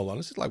Homer, in all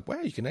honesty. It's like,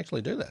 wow, you can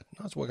actually do that.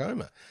 Nice work,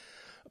 Homer.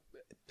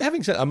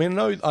 Having said, I mean,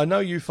 I know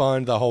you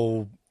find the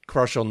whole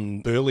crush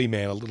on Burly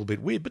Man a little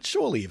bit weird, but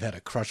surely you've had a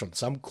crush on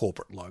some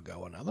corporate logo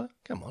or another.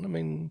 Come on, I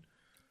mean...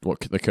 What,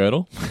 the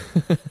Colonel?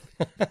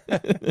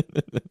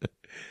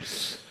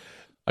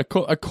 a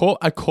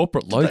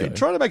corporate logo.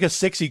 Trying to make a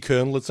sexy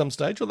Colonel at some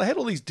stage. Well, they had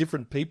all these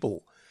different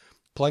people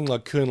playing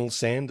like Colonel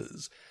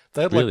Sanders.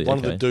 They had like one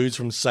of the dudes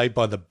from Saved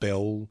by the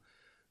Bell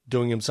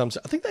doing him some...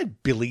 I think they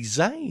had Billy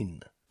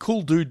Zane.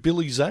 Cool dude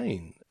Billy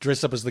Zane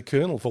dressed up as the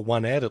Colonel for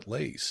one ad at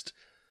least.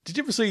 Did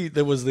you ever see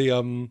there was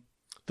the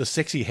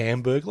sexy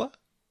Hamburglar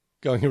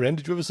going around?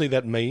 Did you ever see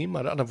that meme?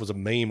 I don't know if it was a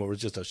meme or it was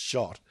just a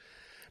shot.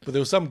 But there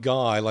was some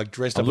guy like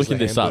dressed up as the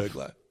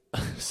Hamburglar.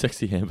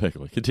 Sexy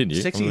Hamburglar. Continue.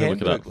 Sexy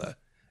Hamburglar.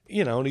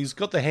 And he's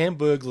got the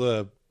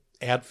Hamburglar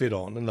outfit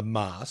on and the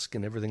mask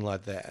and everything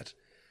like that.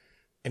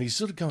 And he's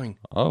sort of going,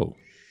 "Oh,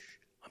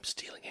 I'm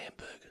stealing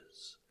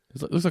hamburgers."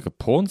 It looks like a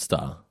porn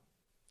star.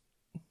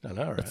 I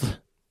know, right?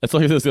 It's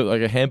like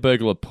a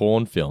Hamburglar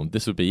porn film.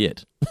 This would be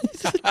it.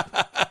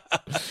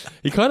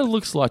 He kind of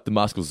looks like the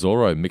Mask of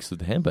Zorro mixed with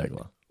the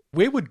Hamburglar.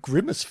 Where would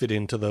Grimace fit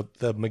into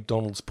the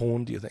McDonald's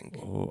porn, do you think?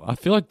 Oh, I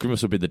feel like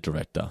Grimace would be the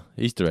director.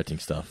 He's directing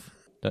stuff.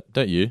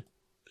 Don't you?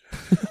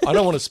 I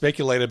don't want to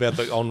speculate about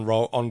the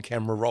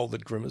on-camera role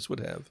that Grimace would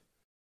have.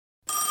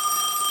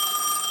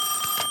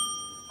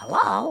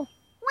 Hello?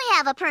 We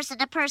have a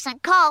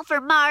person-to-person call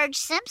for Marge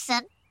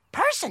Simpson.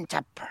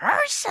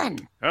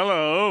 Person-to-person?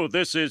 Hello,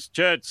 this is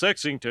Chad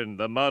Sexington,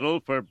 the model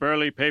for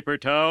Burley Paper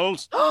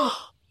Towels.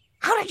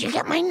 How did you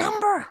get my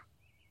number?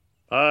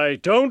 I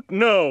don't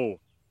know,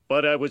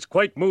 but I was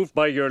quite moved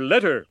by your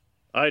letter.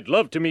 I'd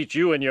love to meet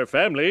you and your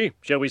family.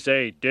 Shall we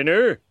say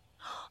dinner?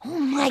 Oh,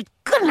 my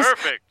goodness.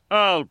 Perfect.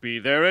 I'll be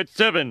there at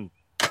 7.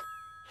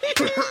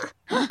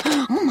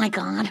 Oh, my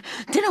God.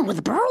 Dinner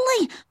with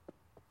Burley?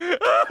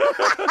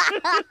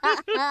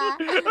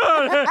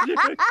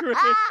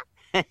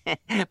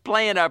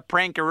 Playing a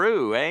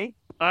prankaroo, eh?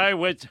 I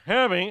was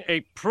having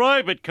a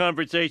private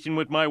conversation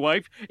with my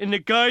wife in the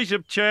guise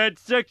of Chad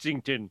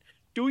Sexington.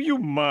 Do you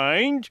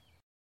mind?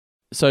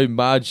 So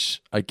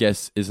Marge, I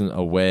guess, isn't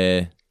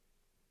aware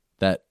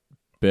that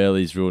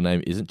Burley's real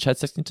name isn't Chad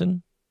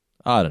Sexington?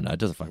 I don't know. It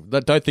doesn't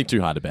don't think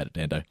too hard about it,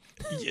 Dando.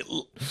 Yeah,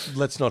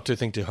 let's not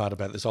think too hard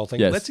about this whole thing.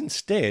 Yes. Let's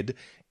instead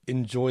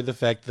enjoy the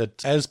fact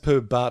that, as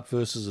per Bart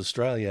versus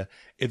Australia,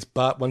 it's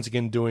Bart once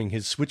again doing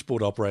his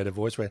switchboard operator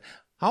voice where,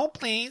 "Hold,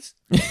 please."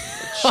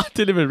 I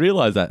didn't even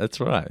realise that.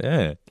 That's right,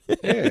 yeah.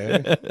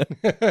 Yeah.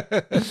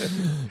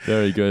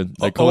 Very good.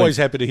 I'm always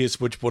happy to hear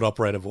switchboard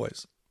operator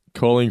voice.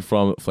 Calling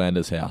from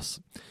Flanders'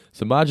 house.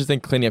 So Marge is then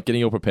cleaning up,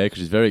 getting all prepared because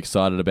she's very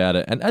excited about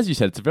it. And as you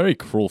said, it's a very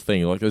cruel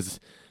thing. Like I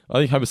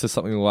think Homer says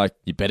something like,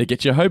 "You better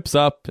get your hopes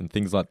up," and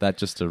things like that,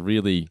 just to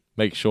really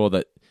make sure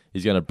that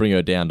he's going to bring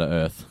her down to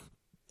earth.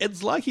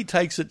 It's like he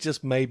takes it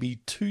just maybe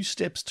 2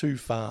 steps too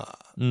far.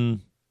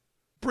 Mm.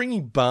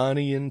 Bringing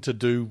Barney in to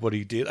do what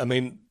he did. I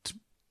mean,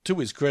 to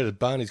his credit,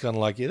 Barney's kind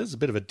of like, yeah, this is a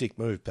bit of a dick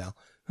move, pal.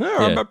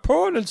 I'm a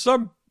pawn in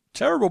some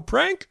terrible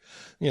prank.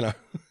 You know.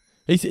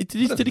 Did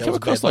he come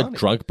across like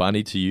drunk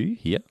Barney to you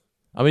here?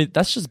 I mean,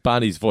 that's just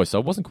Barney's voice. I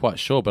wasn't quite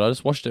sure, but I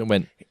just watched it and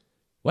went,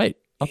 wait,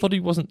 I thought he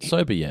wasn't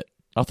sober yet.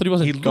 I thought he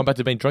wasn't gone back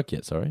to being drunk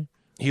yet, sorry.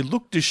 He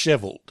looked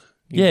disheveled.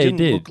 He did. He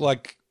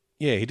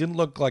didn't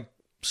look like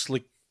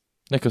slick.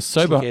 No, because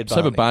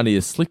sober Barney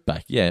is slick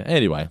back. Yeah,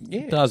 anyway,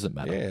 it doesn't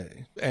matter. Yeah,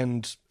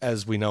 and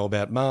as we know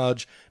about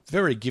Marge,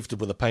 very gifted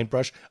with a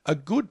paintbrush, a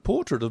good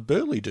portrait of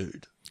Burley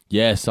Dude.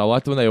 Yes, I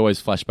like when they always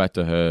flash back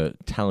to her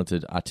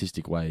talented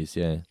artistic ways,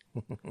 yeah.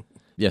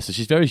 Yeah, so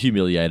she's very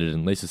humiliated,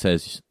 and Lisa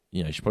says,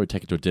 you know, she should probably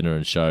take her to a dinner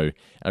and show. And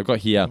I've got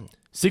here,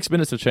 6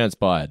 minutes have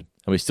transpired,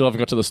 and we still haven't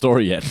got to the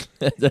story yet.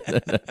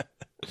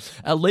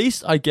 At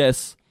least, I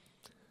guess,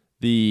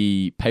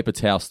 the paper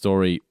towel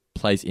story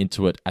plays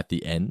into it at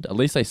the end. At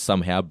least they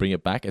somehow bring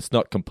it back. It's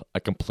not a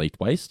complete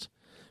waste,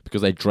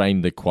 because they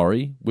drain the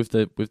quarry with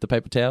the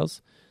paper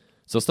towels.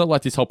 So it's not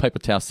like this whole paper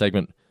towel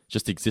segment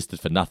just existed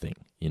for nothing,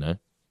 you know?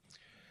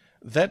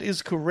 That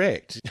is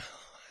correct.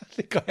 I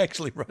think I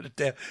actually wrote it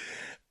down.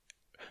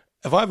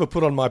 Have I ever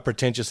put on my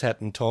pretentious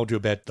hat and told you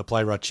about the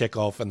playwright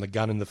Chekhov and the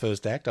gun in the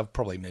first act? I've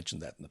probably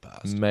mentioned that in the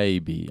past.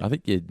 Maybe. I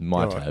think you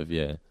might have,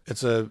 yeah.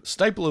 It's a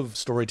staple of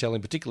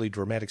storytelling, particularly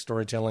dramatic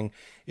storytelling.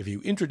 If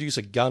you introduce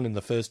a gun in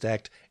the first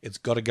act, it's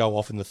got to go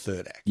off in the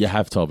third act. You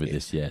have told me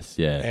this, yes,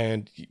 yeah.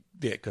 And, yeah,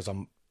 because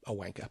I'm a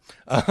wanker.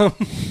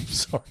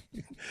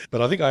 Sorry.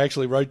 But I think I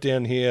actually wrote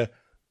down here,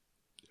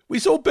 we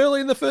saw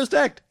Burley in the first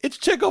act. It's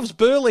Chekhov's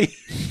Burley.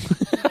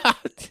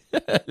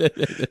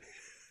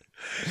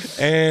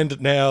 And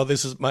now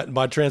this is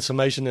my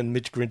transformation, and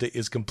Mitch Grinter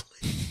is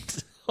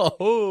complete.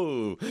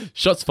 Oh,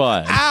 shots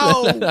fired.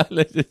 Ow!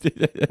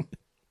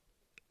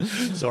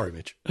 Sorry,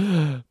 Mitch.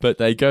 But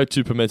they go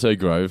to Pimento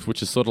Grove,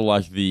 which is sort of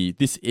like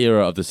this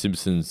era of The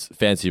Simpsons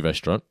fancy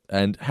restaurant.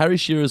 And Harry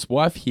Shearer's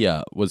wife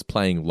here was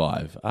playing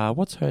live.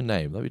 What's her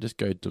name? Let me just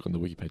go look on the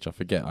wiki page. I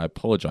forget. I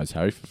apologize,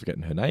 Harry, for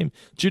forgetting her name.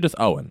 Judith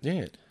Owen.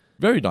 Yeah.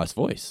 Very nice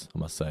voice, I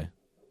must say.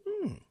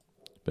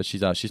 But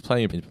she's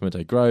playing in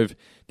Pimento Grove.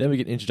 Then we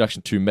get an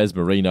introduction to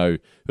Mesmerino,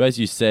 who, as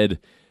you said,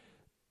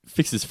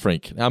 fixes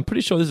Frink. Now, I'm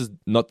pretty sure this is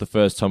not the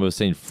first time we've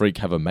seen Frink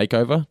have a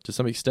makeover to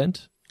some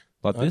extent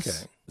like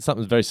this.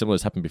 Something very similar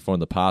has happened before in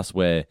the past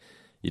where,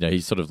 you know,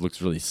 he sort of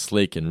looks really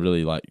slick and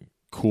really, like,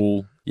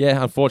 cool.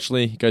 Yeah,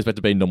 unfortunately, he goes back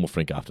to being normal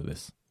Frink after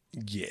this.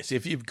 Yes,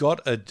 if you've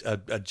got a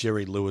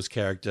Jerry Lewis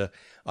character,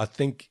 I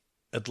think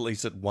at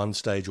least at one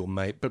stage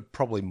but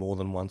probably more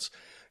than once,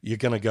 you're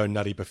going to go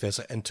Nutty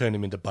Professor and turn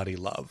him into Buddy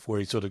Love, where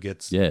he sort of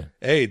gets,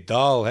 hey,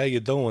 doll, how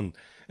you doing?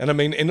 And I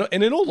mean, and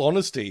in all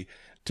honesty,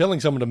 telling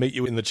someone to meet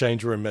you in the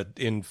change room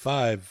in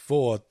 5,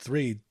 4,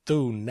 3,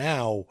 2,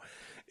 now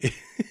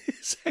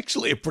is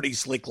actually a pretty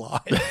slick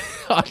line.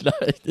 I know.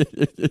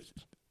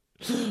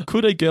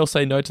 Could a girl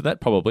say no to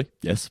that? Probably,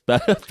 yes.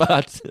 But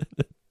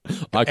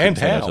I couldn't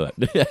say no to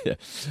that.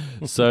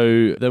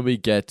 So then we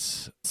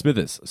get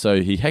Smithers.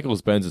 So he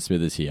heckles Burns and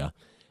Smithers here.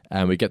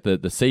 And we get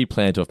the seed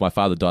planter of my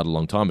father died a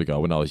long time ago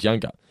when I was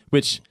younger.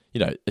 Which, you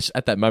know,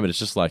 at that moment, it's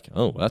just like,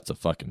 oh, that's a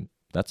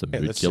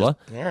mood killer.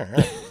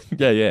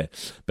 Yeah.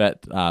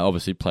 But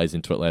obviously plays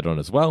into it later on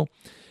as well.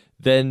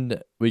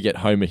 Then we get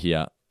Homer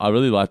here. I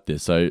really like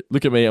this. So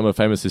look at me, I'm a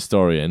famous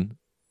historian.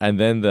 And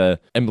then the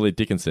Emily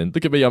Dickinson.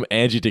 Look at me, I'm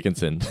Angie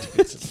Dickinson.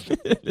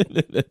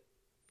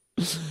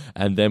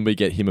 And then we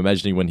get him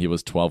imagining when he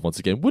was 12 once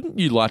again. Wouldn't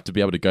you like to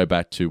be able to go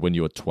back to when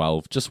you were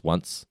 12 just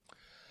once?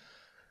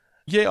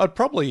 Yeah, I'd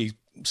probably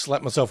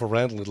slap myself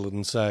around a little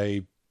and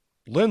say,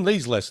 learn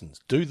these lessons,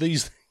 do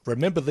these,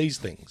 remember these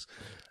things.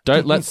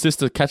 Don't let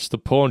sister catch the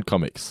porn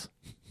comics.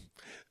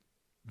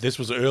 This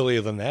was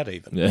earlier than that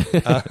even. Yeah.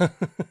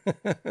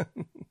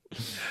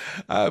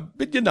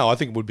 But, you know, I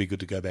think it would be good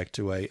to go back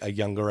to a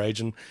younger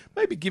age and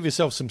maybe give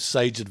yourself some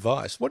sage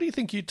advice. What do you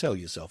think you'd tell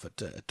yourself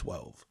at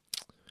 12?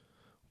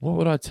 What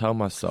would I tell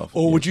myself?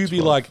 Or would you be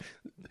like,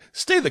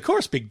 stay the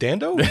course, Big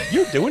Dando,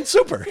 you're doing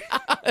super.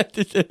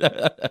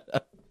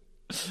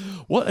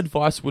 What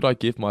advice would I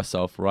give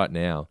myself right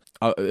now?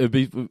 It would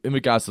be in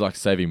regards to like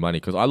saving money,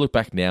 because I look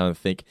back now and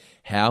think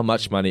how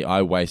much money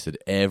I wasted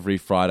every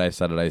Friday,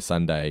 Saturday,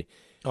 Sunday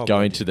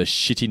going to the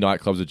shitty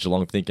nightclubs of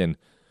Geelong thinking,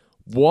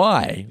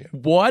 why? Yeah.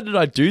 Why did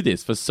I do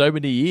this for so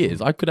many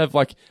years? I could have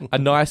like a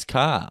nice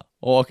car,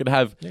 or I could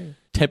have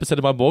 10%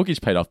 of my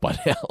mortgage paid off by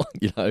now,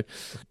 you know?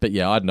 But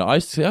yeah, I don't know. I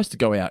used to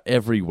go out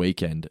every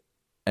weekend,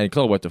 and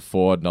because I worked at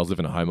Ford and I was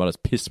living at home, I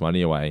just pissed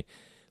money away.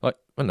 Like,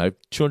 I don't know,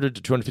 $200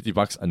 to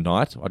 $250 a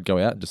night, I'd go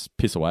out and just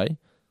piss away.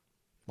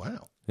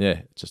 Wow.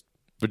 Yeah, just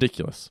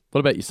ridiculous. What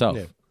about yourself?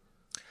 Yeah.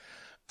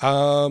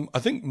 I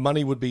think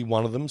money would be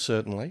one of them,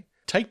 certainly.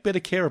 Take better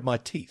care of my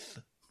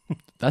teeth.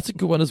 That's a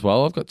good one as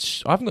well. I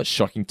haven't got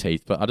shocking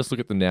teeth, but I just look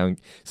at them now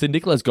and see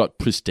Nicola's got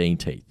pristine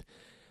teeth.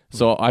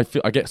 So I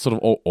get sort of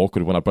all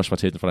awkward when I brush my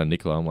teeth in front of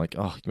Nicola. I'm like,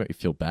 oh, you make me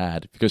feel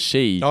bad. Because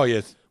she... Oh,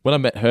 yes. When I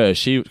met her,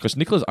 because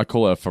Nicola's, I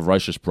call her a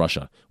ferocious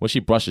brusher. When she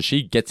brushes,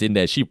 she gets in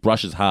there, she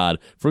brushes hard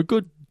for a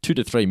good 2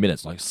 to 3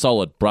 minutes, like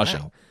solid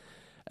brushing. Wow.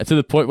 And to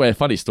the point where,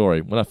 funny story,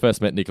 when I first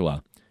met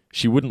Nicola,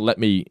 she wouldn't let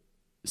me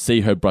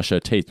see her brush her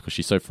teeth because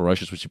she's so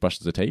ferocious when she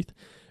brushes her teeth.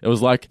 It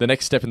was like the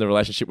next step in the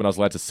relationship when I was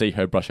allowed to see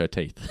her brush her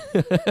teeth.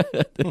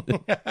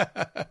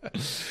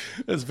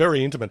 It's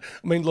very intimate.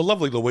 I mean, the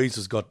lovely Louise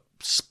has got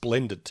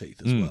splendid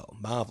teeth as well,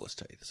 marvellous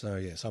teeth. So,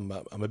 yes, I'm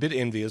a bit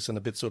envious and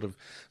a bit sort of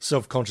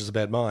self-conscious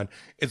about mine.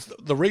 It's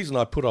the reason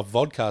I put off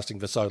vodcasting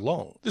for so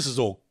long. This is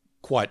all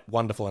quite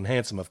wonderful and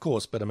handsome, of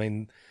course, but I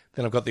mean,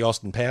 then I've got the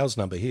Austin Powers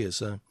number here,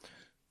 so...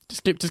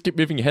 Just keep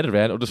moving your head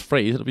around or just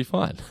freeze, it'll be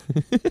fine.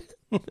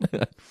 I'm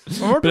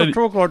not going to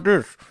talk like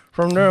this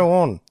from now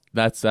on.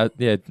 That's that.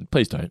 Yeah,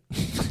 please don't.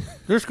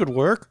 This could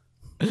work.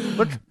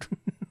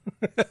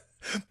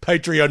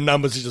 Patreon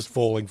numbers are just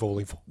falling.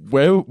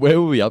 Where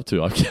were we up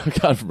to? I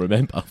can't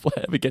remember.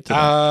 Where did we get to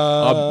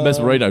that?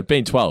 Mesmerino,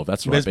 being 12.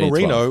 That's right.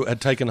 Mesmerino had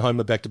taken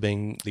Homer back to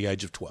being the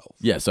age of 12.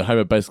 Yeah, so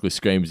Homer basically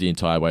screams the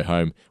entire way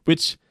home,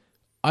 which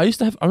I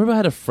remember I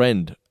had a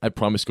friend at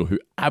primary school who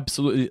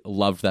absolutely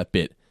loved that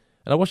bit.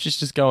 And I watched this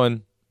just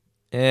going,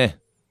 it's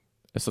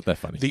not that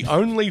funny. The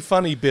only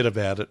funny bit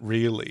about it,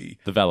 really...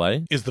 The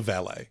valet? Is the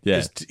valet.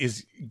 Yeah.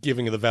 Is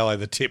giving the valet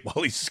the tip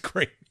while he's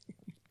screaming.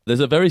 There's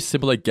a very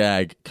similar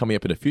gag coming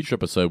up in a future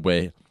episode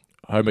where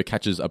Homer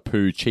catches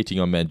Apu cheating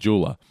on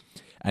Manjula.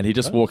 And he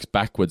just walks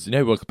backwards. You know,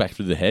 he walks back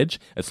through the hedge?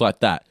 It's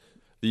like that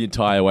the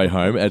entire way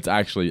home. It's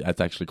actually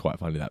quite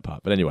funny, that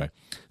part. But anyway,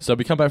 so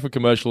we come back from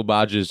commercial.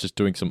 Marge is just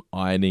doing some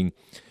ironing.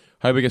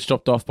 Homer gets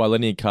dropped off by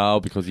Lenny and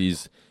Carl because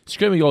he's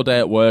screaming all day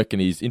at work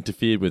and he's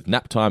interfered with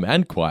nap time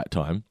and quiet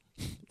time.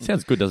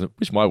 Sounds good, doesn't it?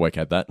 Wish my work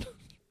had that. It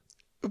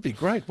would be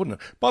great,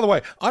 wouldn't it? By the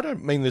way, I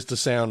don't mean this to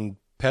sound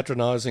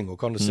patronising or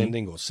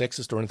condescending or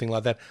sexist or anything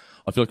like that.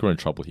 I feel like we're in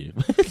trouble here.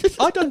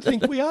 I don't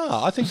think we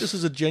are. I think this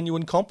is a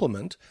genuine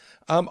compliment.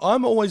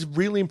 I'm always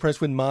really impressed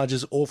when Marge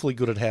is awfully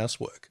good at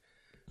housework.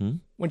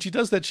 When she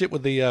does that shit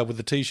with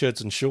the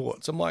T-shirts and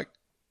shorts, I'm like,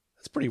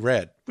 that's pretty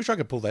rad. Wish I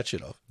could pull that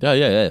shit off.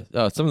 Yeah.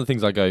 Some of the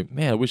things I go,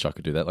 man, I wish I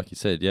could do that, like you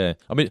said, yeah.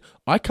 I mean,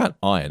 I can't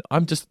iron.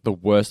 I'm just the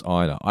worst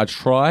ironer. I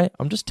try.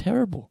 I'm just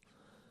terrible.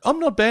 I'm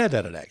not bad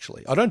at it,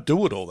 actually. I don't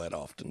do it all that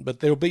often, but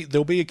there'll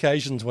be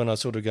occasions when I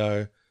sort of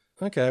go,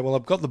 okay, well,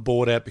 I've got the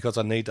board out because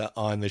I need to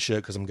iron this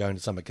shirt because I'm going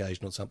to some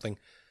occasion or something.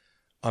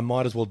 I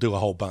might as well do a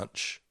whole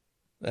bunch,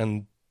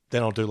 and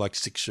then I'll do like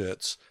 6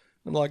 shirts.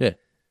 I'm like,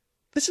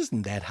 this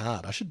isn't that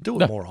hard. I should do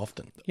it more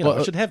often.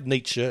 I should have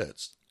neat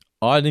shirts.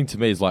 Ironing to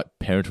me is like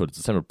parenthood. It's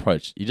the same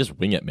approach. You just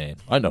wing it, man.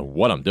 I know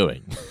what I'm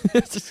doing.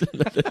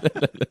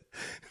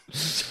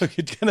 So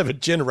you're going to have a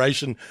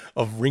generation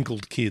of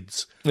wrinkled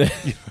kids.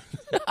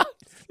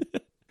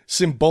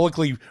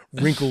 Symbolically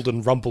wrinkled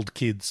and rumpled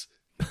kids.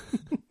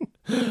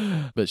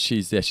 But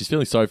she's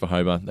feeling sorry for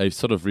Homer. They've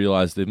sort of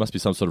realised there must be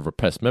some sort of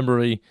repressed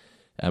memory.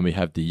 And we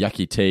have the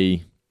yucky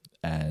tea.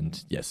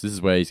 And yes, this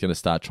is where he's going to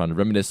start trying to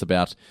reminisce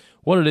about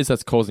what it is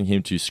that's causing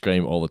him to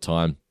scream all the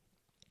time.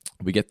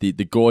 We get the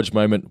gorge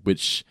moment,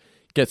 which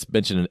gets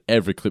mentioned in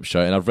every clip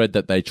show, and I've read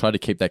that they try to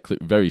keep that clip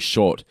very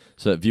short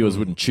so that viewers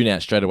wouldn't tune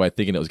out straight away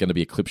thinking it was going to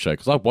be a clip show.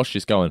 Because I watched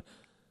this going,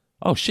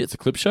 oh shit, it's a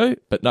clip show?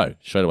 But no,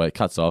 straight away it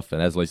cuts off,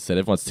 and as Lisa said,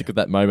 everyone's sick of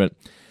that moment.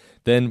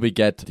 Then we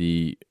get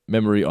the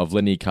memory of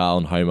Lenny, Carl,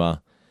 and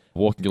Homer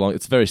walking along.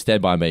 It's a very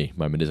Stand By Me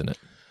moment, isn't it?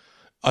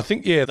 I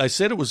think, yeah, they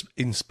said it was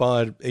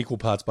inspired equal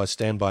parts by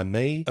Stand By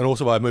Me and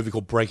also by a movie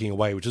called Breaking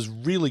Away, which is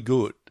really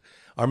good.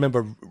 I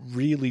remember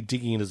really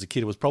digging it as a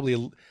kid. It was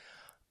probably...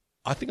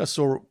 I think I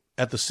saw it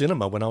at the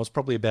cinema when I was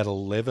probably about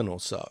 11 or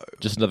so.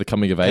 Just another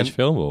coming-of-age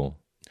film, or...?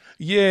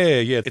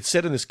 Yeah. It's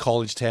set in this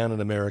college town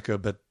in America,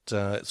 but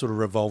it sort of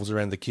revolves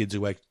around the kids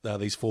who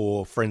these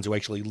 4 friends who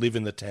actually live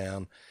in the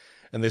town,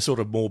 and they're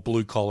sort of more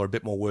blue-collar, a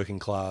bit more working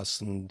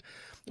class, and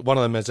one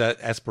of them has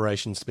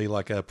aspirations to be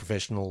like a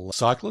professional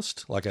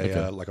cyclist, like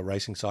a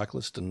racing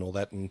cyclist and all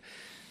that, and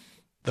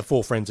the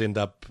 4 friends end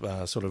up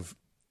sort of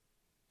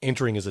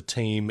entering as a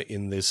team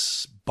in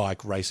this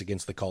bike race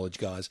against the college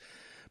guys.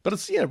 But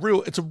it's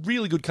it's a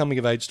really good coming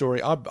of age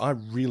story. I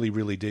really,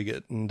 really dig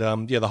it. And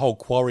the whole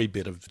quarry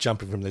bit of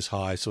jumping from this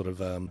high sort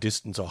of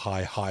distance or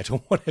high height or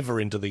whatever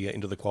into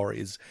the quarry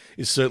is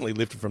certainly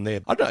lifted from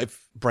there. I don't know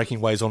if Breaking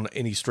Away's on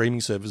any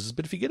streaming services,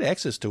 but if you get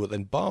access to it,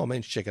 then by all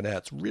means check it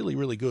out. It's really,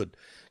 really good.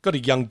 Got a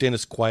young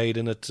Dennis Quaid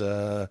in it,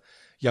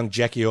 young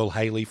Jackie Earl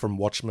Haley from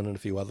Watchmen and a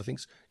few other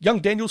things.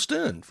 Young Daniel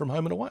Stern from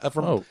Home and Away.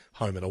 From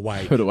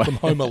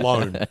Home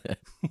Alone.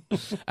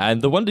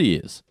 And The Wonder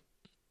Years.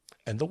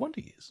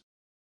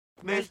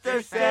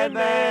 Mr.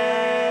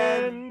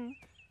 Sandman,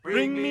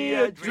 bring me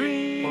a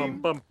dream.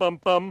 Bum, bum,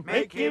 bum.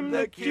 Make him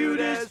the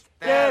cutest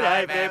that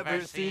I've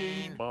ever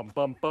seen. Bum,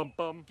 bum, bum,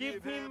 bum.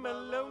 Give him a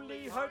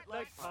lonely heart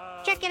like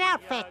pie. Check it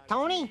out, Fat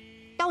Tony.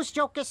 Those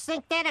jokers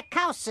think they're the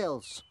cow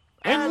sills.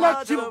 And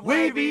lots of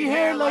wavy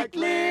hair like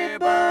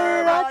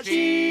Liberace.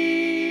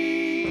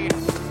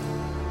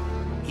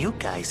 You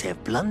guys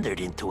have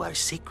blundered into our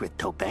secret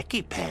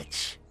tobacco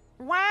patch.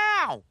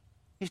 Wow!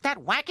 Is that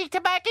wacky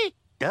tobacco?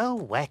 The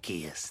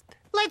wackiest.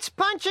 Let's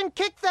punch and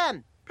kick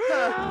them.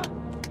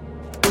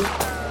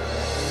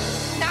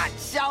 Not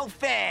so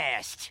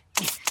fast.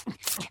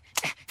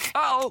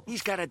 Uh-oh,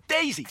 he's got a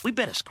daisy. We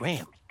better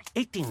scram.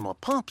 18 more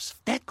pumps.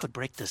 That could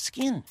break the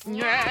skin.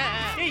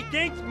 Hey,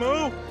 thanks,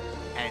 Mo.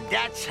 And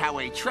that's how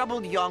a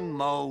troubled young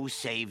Mo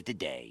saved the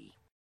day.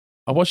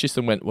 I watched this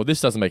and went, well,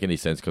 this doesn't make any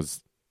sense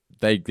because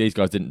these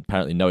guys didn't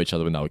apparently know each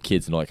other when they were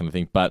kids and all that kind of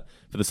thing. But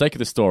for the sake of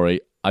the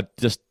story, I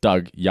just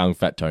dug young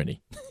fat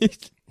Tony.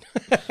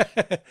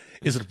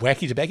 Is it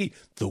Wacky Tobacco?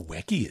 The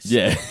wackiest.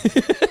 Yeah.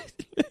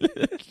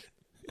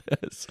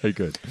 So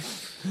good.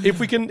 If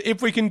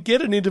we can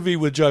get an interview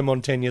with Joe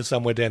Montana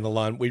somewhere down the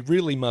line, we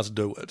really must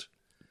do it.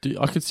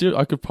 I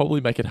could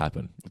probably make it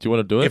happen. Do you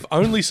want to do it? If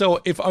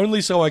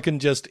only so I can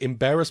just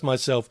embarrass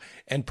myself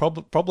and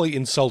probably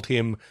insult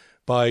him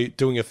by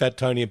doing a Fat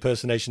Tony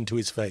impersonation to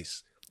his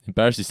face.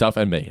 Embarrass yourself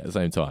and me at the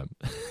same time.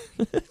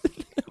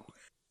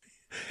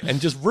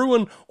 And just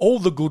ruin all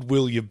the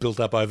goodwill you've built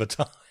up over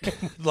time.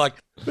 Like,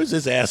 who's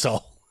this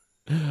asshole?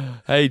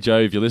 Hey, Joe,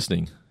 if you're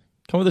listening,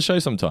 come on the show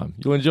sometime.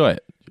 You'll enjoy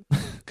it.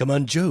 Come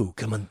on, Joe.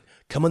 Come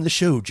on the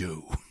show,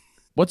 Joe.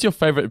 What's your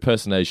favourite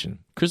impersonation?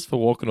 Christopher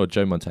Walken or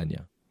Joe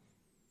Montana?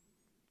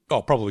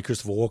 Oh, probably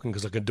Christopher Walken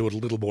because I can do it a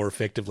little more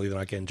effectively than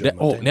I can Joe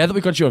Montana. Now that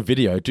we've got you on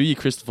video, do you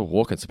Christopher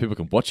Walken so people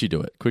can watch you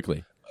do it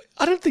quickly?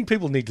 I don't think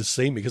people need to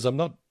see me because I'm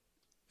not...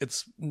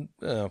 It's...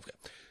 okay.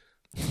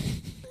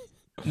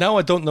 Now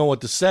I don't know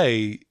what to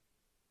say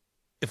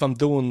if I'm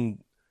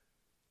doing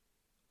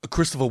a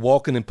Christopher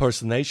Walken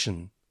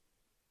impersonation.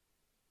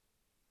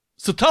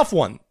 It's a tough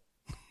one.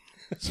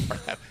 Sorry,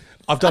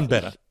 I've done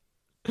better.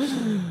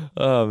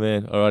 Oh,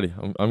 man.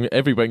 Alrighty. I'm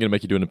every week going to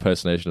make you do an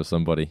impersonation of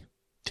somebody.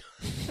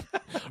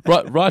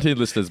 Right in,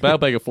 listeners.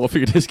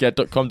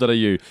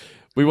 Mailbag@fourfingerdiscount.com.au.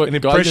 We want an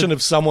impression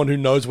of someone who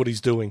knows what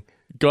he's doing.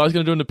 Guy's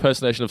going to do an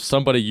impersonation of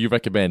somebody you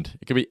recommend.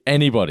 It could be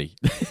anybody.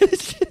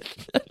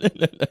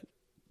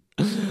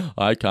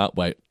 I can't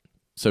wait.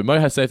 So Mo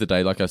has saved the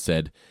day, like I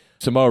said.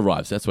 So Mo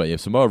arrives. That's what. Yeah.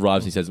 So Mo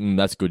arrives. And he says,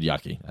 "That's good,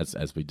 yucky,"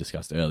 as we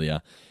discussed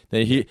earlier.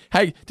 Then he,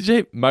 hey, did you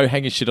hear Mo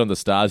hanging shit on the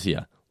stars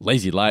here?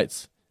 Lazy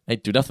lights.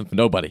 Ain't do nothing for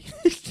nobody.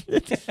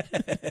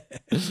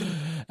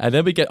 And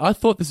then we get, I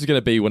thought this was going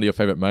to be one of your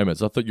favourite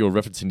moments. I thought you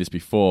were referencing this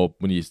before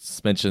when you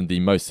mentioned the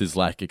Mo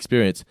Sislak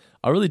experience.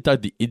 I really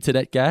dug the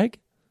internet gag.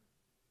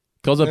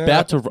 Because I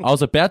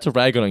was about to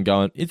rag on it and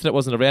going, internet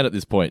wasn't around at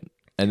this point.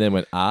 And then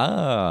went,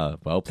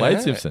 well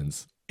played,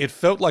 Simpsons. It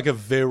felt like a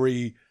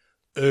very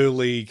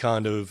early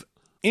kind of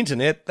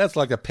internet. That's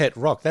like a pet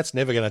rock. That's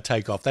never going to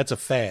take off. That's a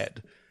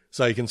fad.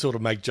 So you can sort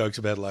of make jokes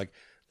about like,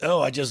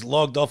 oh, I just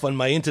logged off on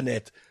my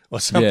internet or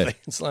something. Yeah.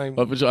 It's like,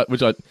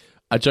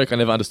 a joke I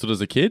never understood as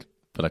a kid,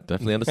 but I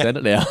definitely understand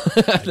it now.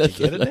 I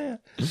get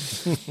it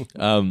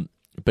now.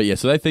 But yeah,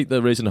 so they think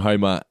the reason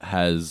Homer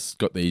has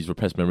got these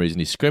repressed memories and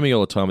he's screaming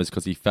all the time is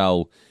because he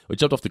fell or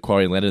jumped off the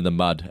quarry and landed in the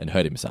mud and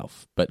hurt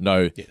himself. But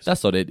no,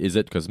 That's not it, is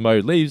it? Because Mo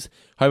leaves,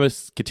 Homer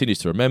continues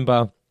to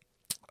remember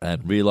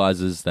and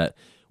realizes that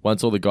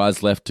once all the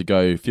guys left to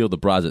go fill the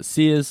bras at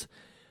Sears.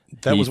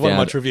 That was one of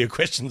my trivia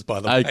questions, by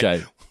the way.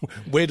 Okay.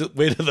 Where do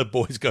the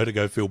boys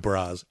go fill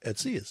bras? At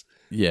Sears.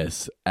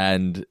 Yes,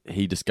 and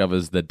he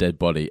discovers the dead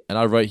body. And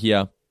I wrote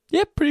here,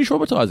 yeah, pretty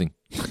traumatizing.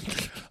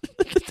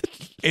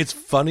 It's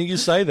funny you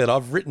say that.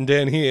 I've written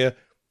down here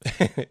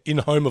in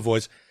Homer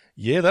voice,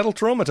 yeah, that'll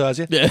traumatize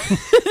you. Yeah.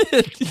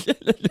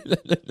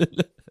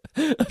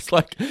 It's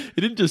like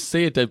he didn't just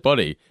see a dead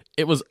body.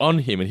 It was on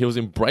him and he was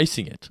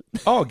embracing it.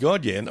 Oh,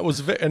 God, yeah. And it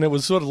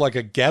was sort of like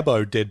a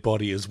Gabbo dead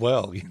body as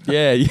well.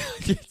 Yeah.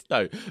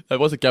 No, it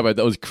wasn't Gabbo.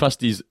 That was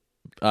Krusty's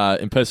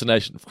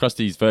impersonation,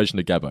 Krusty's version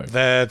of Gabbo.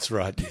 That's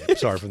right. Yeah.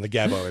 Sorry, from the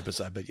Gabbo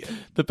episode, but yeah.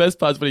 The best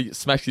part is when he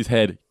smacks his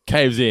head,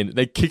 caves in,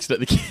 then kicks it at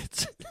the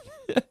kids.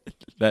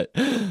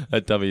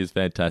 That dummy is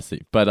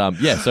fantastic. But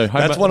yeah, so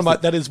Homer,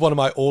 that is one of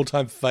my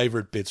all-time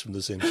favorite bits from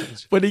The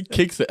Simpsons. When he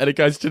kicks it and it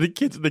goes to the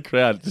kids in the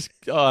crowd,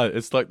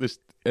 it's like this.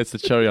 It's the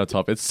cherry on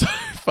top. It's so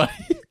funny.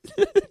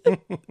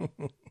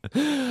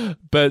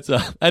 But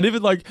and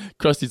even like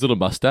Krusty's little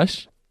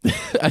mustache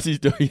as he's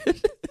doing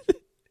it.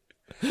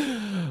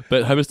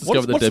 But Homer's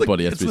discovered the dead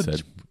body, as we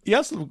said. He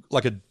asked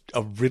like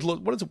a riddle.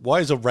 What is it?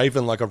 Why is a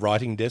raven like a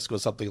writing desk or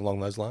something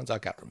along those lines? I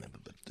can't remember.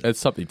 But it's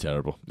something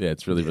terrible. Yeah,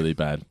 it's really, really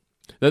bad.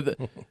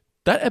 That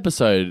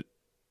episode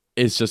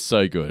is just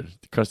so good.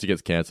 Krusty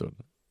gets cancelled.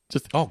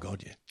 Just oh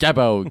God, yeah.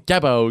 Gabbo,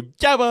 Gabbo,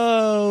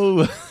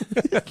 Gabbo.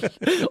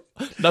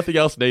 Nothing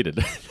else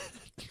needed.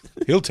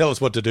 He'll tell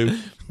us what to do.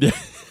 Yeah.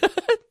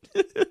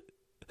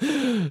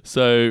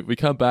 So we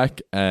come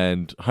back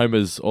and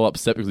Homer's all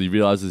upset because he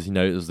realizes,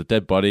 it was a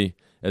dead body.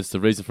 It's the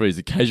reason for his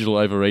occasional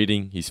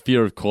overeating, his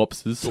fear of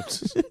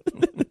corpses.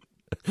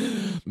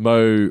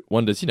 Mo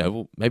wonders,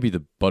 well, maybe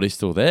the body's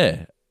still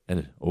there.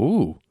 And,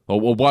 well,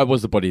 why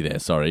was the body there?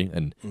 Sorry.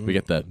 And we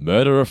get the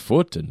murder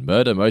afoot and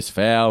murder most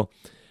foul.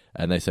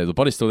 And they say, the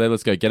body's still there,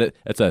 let's go get it.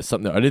 It's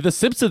something that only the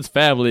Simpsons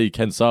family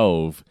can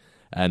solve.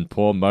 And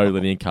poor Mo,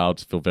 Lenny, and Carl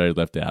just feel very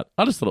left out.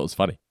 I just thought it was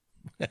funny.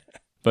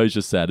 Mo's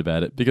just sad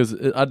about it. Because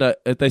I know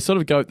they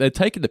sort of they're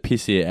taking the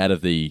piss here out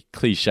of the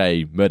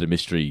cliche murder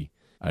mystery.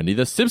 Only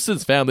the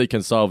Simpsons family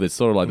can solve this.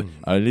 Sort of like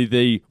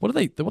only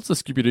what's the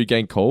Scooby-Doo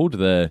gang called?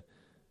 The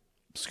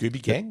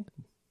Scooby Gang?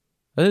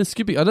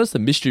 Scooby. I know it's the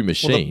Mystery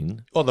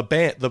Machine.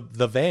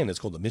 The van is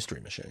called the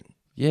Mystery Machine.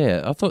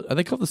 Yeah, I thought, are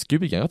they called the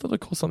Scooby Gang? I thought they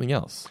called something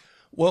else.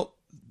 Well,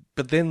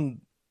 but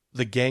then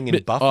the gang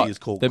in Buffy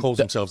calls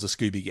themselves the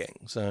Scooby Gang.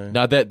 So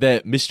no,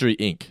 they're Mystery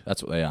Inc.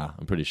 That's what they are.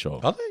 I'm pretty sure.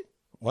 Are they?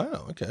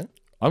 Wow. Okay.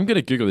 I'm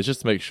gonna Google this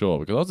just to make sure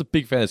because I was a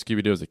big fan of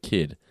Scooby Doo as a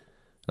kid,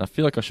 and I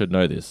feel like I should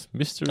know this.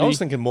 Mystery. I was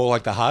thinking more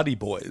like the Hardy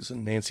Boys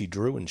and Nancy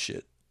Drew and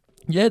shit.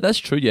 Yeah, that's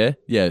true. Yeah.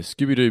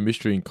 Scooby Doo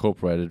Mystery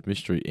Incorporated,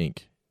 Mystery Inc.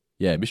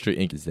 Yeah, Mystery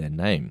Inc. is their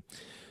name.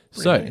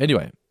 So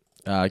anyway,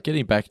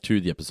 getting back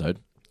to the episode,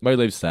 Mo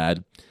leaves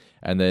sad,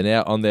 and they're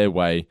now on their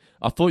way.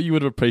 I thought you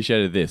would have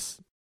appreciated this.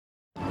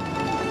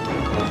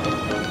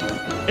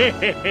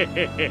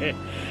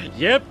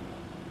 Yep,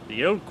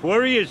 the old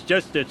quarry is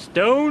just a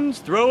stone's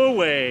throw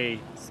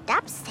away.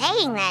 Stop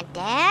saying that,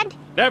 Dad.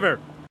 Never.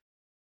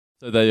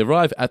 So they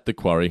arrive at the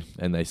quarry,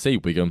 and they see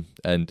Wiggum,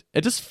 and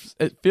it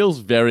feels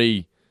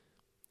very,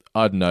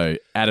 I don't know,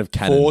 out of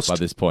canon Forced. By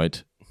this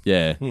point.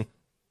 Yeah.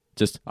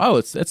 Just,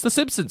 it's the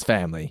Simpsons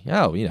family.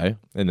 Oh,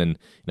 and then,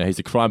 he's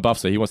a crime buff,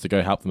 so he wants to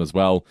go help them as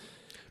well.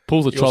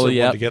 Pulls a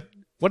trolley out.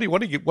 What do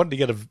you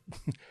get?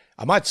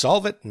 I might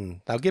solve it,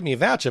 and they'll give me a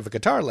voucher for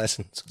guitar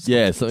lessons.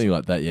 Yeah, something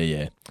like that.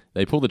 Yeah.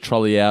 They pull the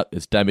trolley out.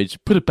 It's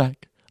damaged. Put it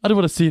back. I don't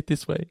want to see it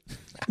this way.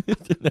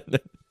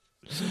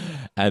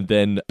 And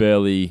then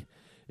Burley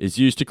is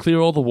used to clear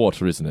all the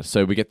water, isn't it?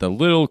 So we get the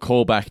little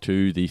callback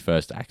to the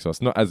first act. So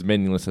it's not as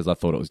meaningless as I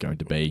thought it was going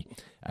to be.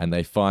 And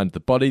they find the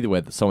body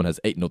where someone has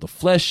eaten all the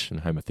flesh, and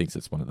Homer thinks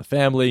it's one of the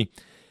family.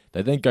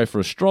 They then go for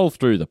a stroll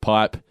through the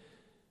pipe.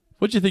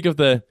 What do you think of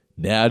the,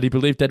 now do you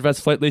believe dead rats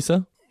float,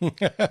 Lisa?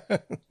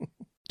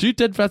 Do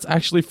dead rats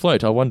actually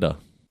float, I wonder?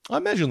 I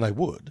imagine they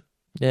would.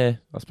 Yeah,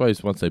 I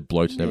suppose once they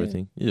bloat and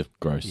everything. Yeah,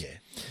 gross. Yeah.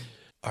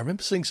 I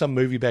remember seeing some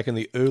movie back in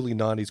the early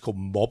 90s called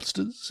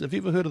Mobsters. Have you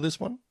ever heard of this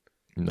one?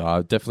 No,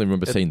 I definitely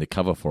remember seeing the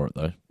cover for it,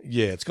 though.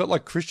 Yeah, it's got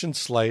like Christian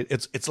Slater.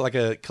 It's like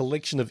a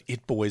collection of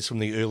It Boys from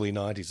the early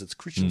 90s. It's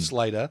Christian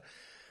Slater,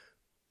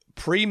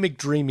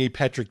 pre-McDreamy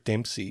Patrick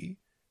Dempsey,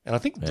 and I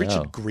think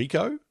Richard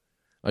Grieco.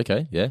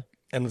 Okay, yeah.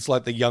 And it's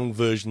like the young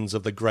versions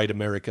of the great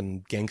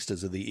American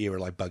gangsters of the era,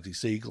 like Bugsy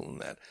Siegel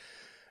and that.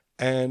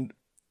 And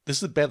this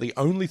is about the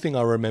only thing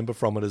I remember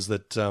from it is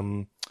that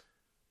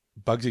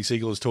Bugsy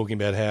Siegel is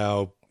talking about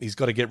how he's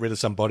got to get rid of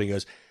somebody. He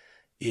goes,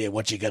 yeah,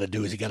 what you got to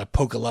do is you got to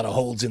poke a lot of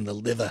holes in the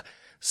liver,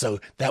 so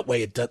that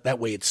way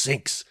it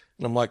sinks.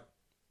 And I'm like,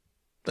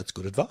 that's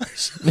good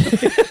advice.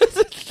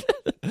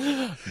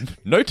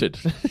 Noted.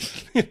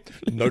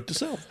 Note to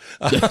self.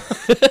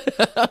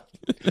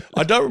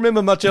 I don't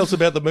remember much else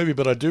about the movie,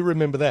 but I do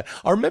remember that.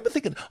 I remember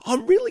thinking,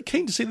 I'm really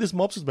keen to see this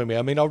Mobsters movie.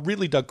 I mean, I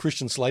really dug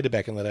Christian Slater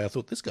back in the day. I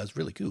thought, this guy's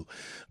really cool.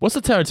 What's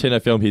the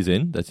Tarantino film he's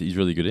in that he's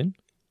really good in?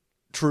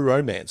 True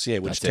Romance, yeah,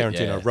 which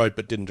Tarantino wrote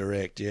but didn't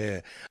direct, yeah.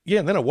 Yeah,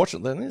 and then I watched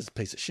it, then it's a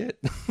piece of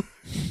shit.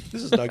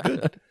 This is no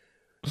good.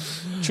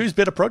 Choose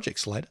better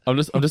projects, Slater. I'm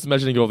just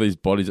imagining all these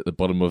bodies at the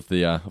bottom of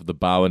the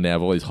bar now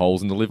with all these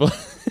holes in the liver.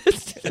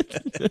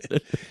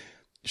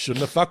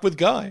 Shouldn't have fucked with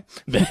Guy.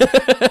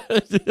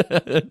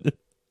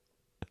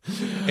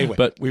 Anyway,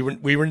 but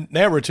we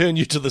now return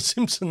you to The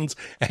Simpsons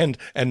and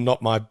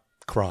not my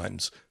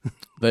crimes.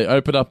 They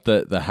open up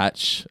the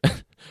hatch.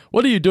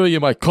 What are you doing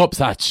in my corpse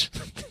hatch?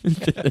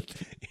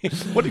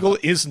 What do you call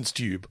it? Isn't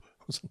tube?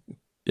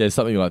 Yeah,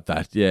 something like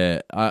that.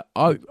 Yeah, I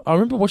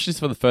remember watching this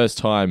for the first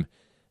time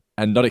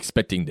and not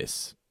expecting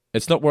this.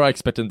 It's not where I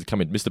expected him to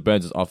come in, Mr.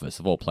 Burns' office,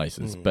 of all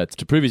places. But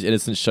to prove his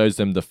innocence shows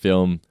them the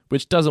film,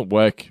 which doesn't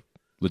work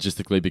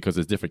logistically because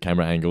there's different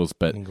camera angles,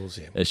 but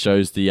it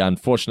shows the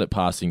unfortunate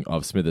passing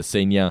of Smithers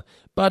Sr.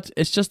 But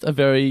it's just a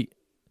very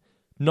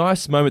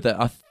nice moment that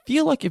I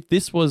feel like if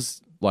this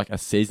was like a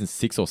season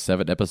 6 or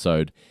 7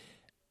 episode,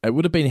 it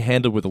would have been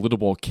handled with a little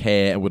more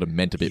care and would have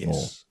meant a bit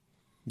more.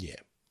 Yeah.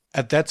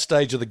 At that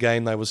stage of the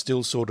game, they were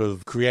still sort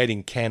of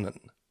creating canon,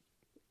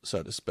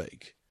 so to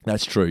speak.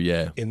 That's true,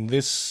 yeah. In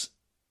this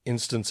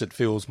instance, it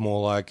feels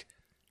more like,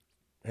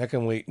 how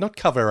can we not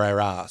cover our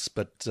ass,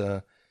 but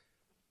all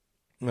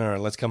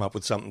right, let's come up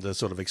with something to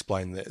sort of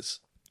explain this.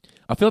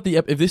 I feel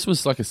like if this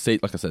was like I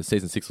said,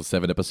 season 6 or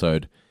 7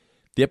 episode,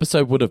 the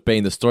story would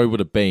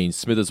have been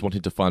Smithers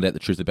wanting to find out the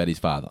truth about his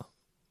father.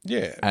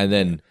 Yeah. And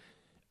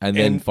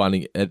then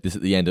finding this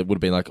at the end, it would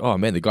have been like, oh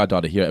man, the guy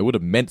died a hero. It would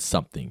have meant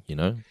something, you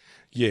know?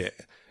 Yeah.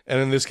 And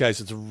in this case,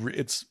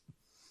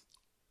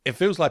 it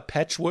feels like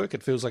patchwork.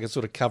 It feels like it's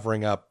sort of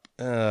covering up,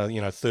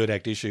 third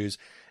act issues,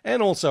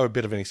 and also a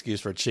bit of an excuse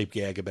for a cheap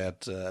gag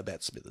about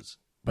Smithers.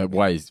 But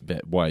why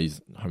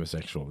he's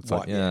homosexual? It's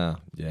like,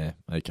 yeah,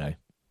 okay,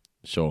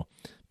 sure.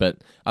 But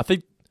I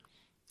think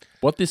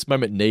what this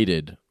moment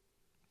needed,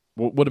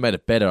 what would have made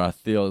it better, I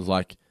feel, is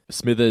like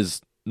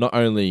Smithers not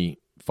only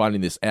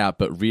finding this out,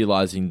 but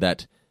realizing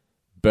that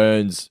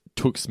Burns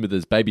took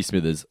baby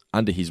Smithers,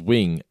 under his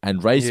wing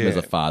and raised him as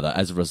a father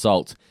as a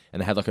result,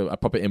 and they had like a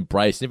proper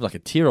embrace, and even like a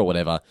tear or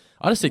whatever.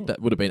 I just think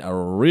that would have been a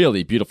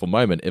really beautiful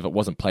moment if it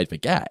wasn't played for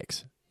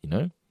gags, you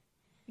know?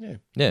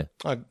 Yeah.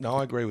 I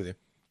agree with you.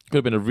 Could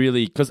have been a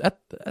really, because at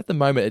the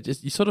moment,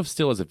 you sort of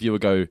still as a viewer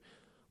go,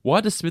 why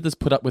does Smithers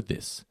put up with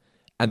this?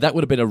 And that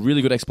would have been a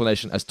really good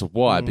explanation as to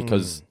why,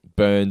 because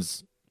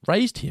Burns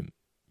raised him,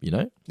 you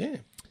know? Yeah.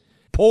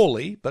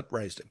 Poorly, but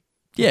raised him.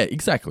 Yeah,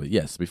 exactly.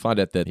 Yes, we find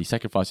out that he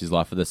sacrificed his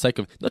life for the sake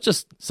of not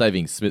just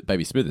saving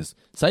baby Smithers,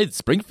 saved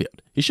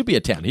Springfield. He should be a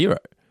town hero.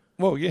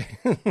 Well, yeah.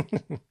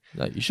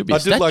 No, you should be. I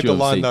did like the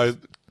line though.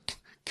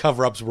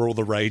 Cover-ups were all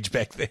the rage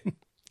back then.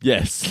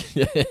 Yes.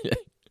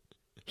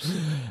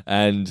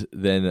 And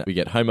then we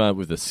get Homer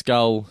with the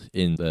skull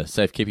in the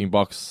safekeeping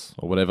box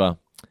or whatever,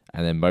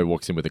 and then Moe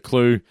walks in with a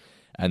clue,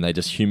 and they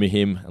just humour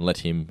him and let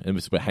him. And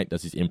this is where Hank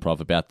does his improv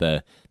about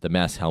the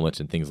mouse helmet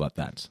and things like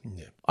that.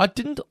 Yeah. I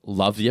didn't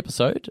love the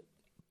episode,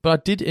 but I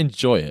did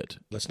enjoy it.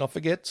 Let's not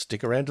forget,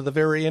 stick around to the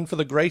very end for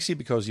the Gracie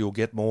because you'll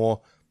get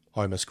more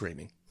Homer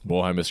screaming.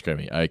 More Homer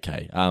screaming.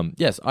 Okay.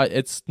 Yes,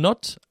 it's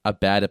not a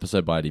bad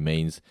episode by any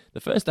means.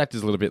 The first act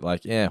is a little bit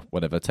like,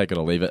 whatever, take it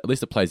or leave it. At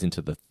least it plays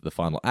into the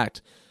final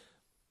act.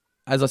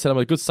 As I said, I'm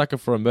a good sucker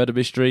for a murder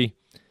mystery,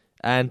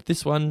 and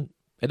this one,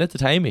 it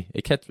entertained me.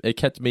 It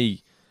kept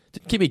me,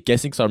 didn't keep me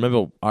guessing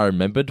because I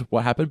remembered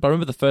what happened, but I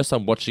remember the first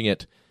time watching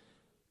it,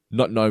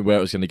 not knowing where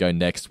it was going to go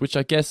next, which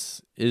I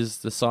guess is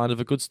the sign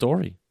of a good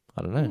story.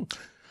 I don't know.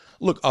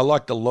 Look, I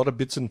liked a lot of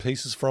bits and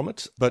pieces from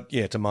it, but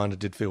yeah, to mine it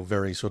did feel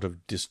very sort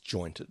of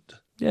disjointed.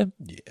 Yeah.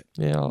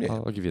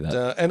 I'll give you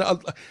that. And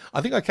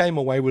I think I came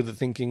away with it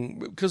thinking,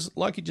 because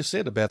like you just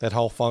said about that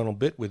whole final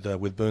bit with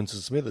Burns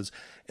and Smithers,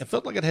 it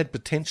felt like it had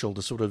potential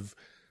to sort of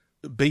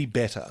be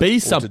better. Be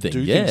something, to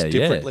do things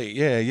differently.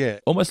 Yeah.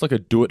 Almost like a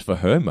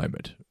do-it-for-her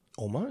moment.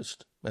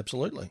 Almost,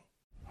 absolutely.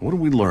 What did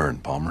we learn,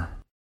 Palmer?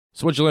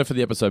 So what did you learn for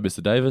the episode,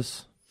 Mr.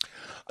 Davis?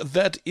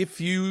 That if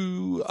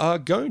you are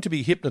going to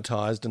be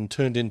hypnotized and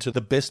turned into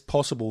the best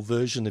possible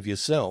version of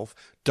yourself,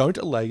 don't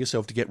allow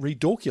yourself to get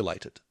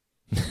redorculated.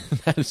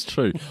 That is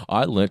true.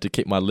 I learned to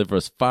keep my liver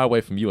as far away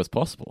from you as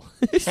possible.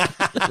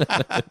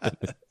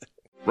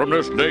 From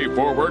this day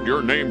forward,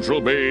 your names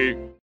will be...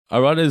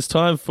 All right, it's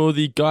time for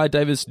the Guy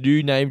Davis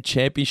New Name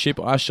Championship.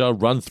 I shall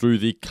run through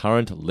the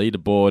current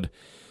leaderboard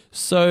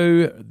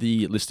so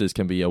the listeners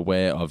can be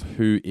aware of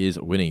who is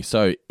winning.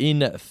 So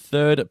in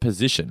third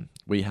position,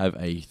 we have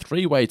a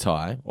three-way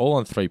tie, all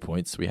on 3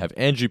 points. We have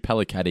Andrew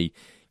Pellicati,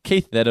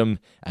 Keith Nedham,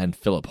 and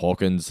Philip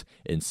Hawkins.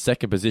 In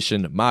second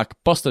position, Mark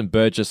Boston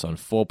Burgess on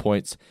 4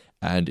 points.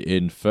 And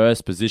in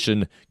first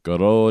position,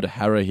 Garrod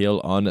Harrahill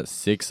on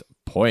 6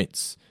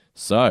 points.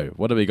 So,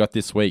 what do we got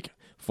this week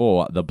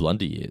for the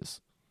Blunder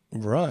Years?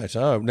 Right.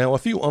 Oh, now a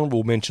few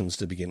honourable mentions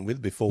to begin with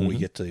before we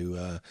get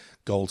to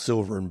gold,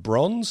 silver and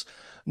bronze.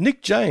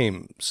 Nick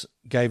James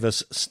gave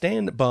us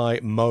Stand By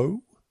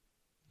Mo.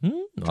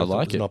 I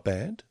like it. Not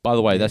bad. By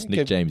the way, that's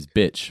Nick James'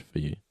 bitch for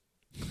you.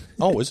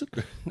 Oh, is it?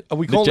 Are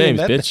we calling him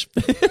that? Nick James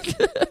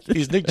bitch.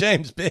 He's Nick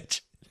James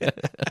bitch.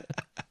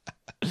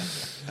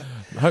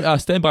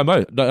 Stand By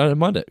Mo. No, I don't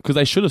mind it because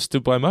they should have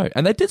stood by Mo,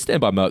 and they did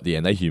stand by Mo at the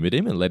end. They humoured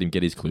him and let him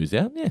get his clues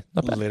out. Yeah,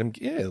 not bad. Let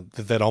him,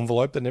 that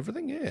envelope and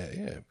everything.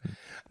 Yeah.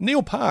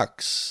 Neil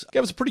Parks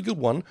gave us a pretty good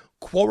one.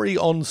 Quarry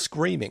on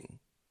Screaming,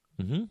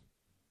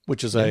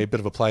 which is a bit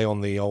of a play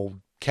on the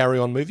old Carry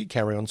On movie,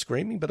 Carry On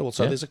Screaming, but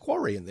also there's a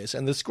quarry in this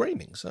and there's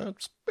screaming, so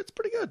it's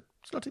pretty good.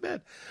 It's not too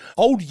bad.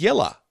 Old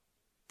Yeller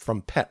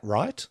from Pat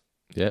Wright,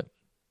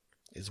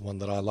 is one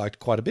that I liked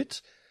quite a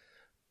bit.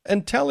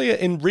 And Talia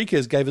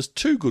Enriquez gave us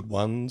two good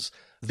ones,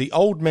 The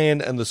Old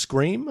Man and the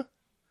Scream,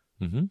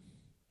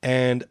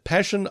 and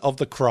Passion of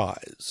the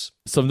Cries.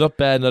 Some not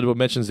bad notable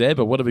mentions there,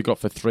 but what have we got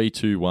for 3,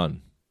 2,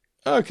 1?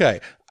 Okay,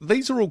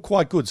 these are all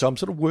quite good, so I'm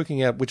sort of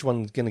working out which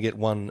one's going to get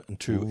 1 and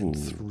 2 and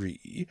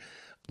 3.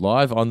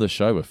 Live on the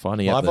show, we're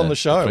finding out. Live on the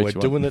show, we're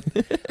doing it.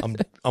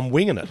 I'm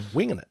winging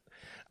it.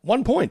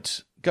 1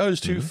 point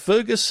goes to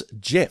Fergus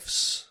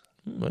Jeffs.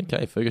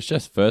 Okay, Fergus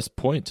Jeffs, first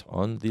point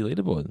on the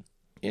leaderboard.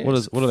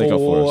 Yes, what do they got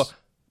for us?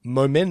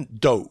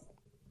 Momento.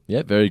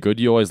 Yeah, very good.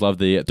 You always love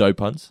the dough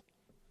puns.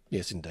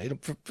 Yes, indeed.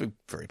 I'm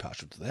very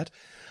partial to that.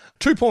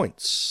 2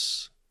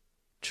 points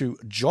to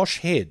Josh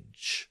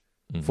Hedge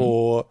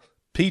for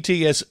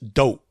PTS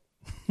Dough.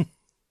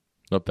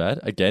 Not bad.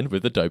 Again,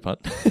 with the dough pun.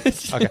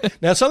 Okay.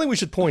 Now, something we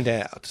should point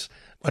out.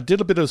 I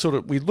did a bit of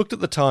we looked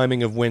at the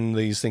timing of when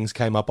these things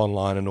came up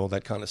online and all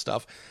that kind of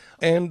stuff.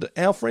 And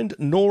our friend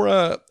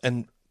Nora,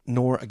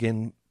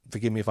 again,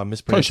 forgive me if I'm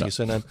mispronouncing your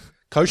surname.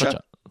 Kocha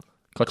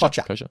or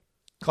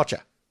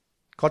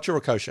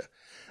Kosher?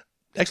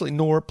 Actually,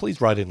 Nora, please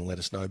write in and let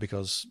us know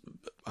because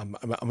I'm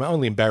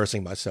only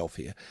embarrassing myself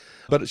here.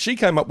 But she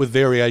came up with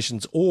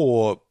variations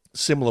or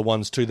similar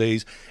ones to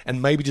these,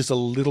 and maybe just a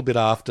little bit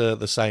after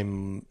the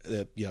same,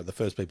 the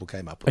first people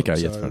came up with them.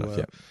 Okay, yes, fair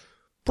enough,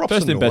 Props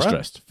first to in Nora. best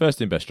dressed.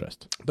 First in best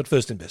dressed. But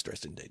first in best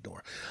dressed, indeed,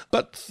 Nora.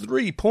 But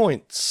 3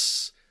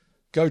 points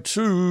go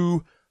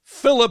to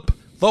Philip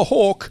the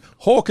Hawk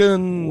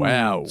Hawkins.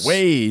 Wow,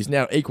 he's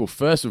now equal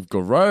first with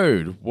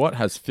Garrod. What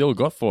has Phil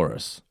got for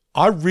us?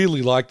 I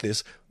really like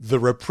this. The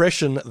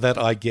repression that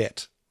I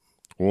get.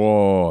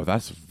 Whoa,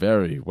 that's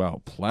very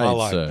well played, I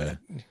like sir.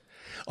 that.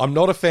 I'm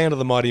not a fan of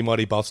the Mighty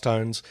Mighty Boss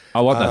Tones.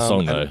 I like that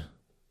song, though.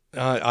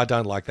 I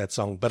don't like that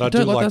song, but I do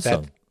like like that.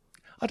 song.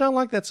 I don't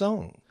like that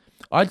song.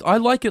 I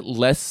like it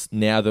less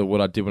now than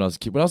what I did when I was a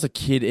kid. When I was a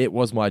kid, it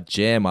was my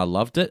jam. I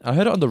loved it. I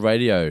heard it on the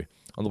radio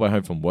on the way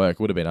home from work. It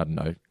would have been, I don't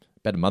know,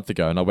 about a month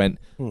ago. And I went,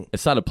 it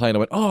started playing. I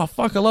went, oh,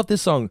 fuck, I love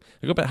this song.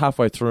 I got about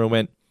halfway through and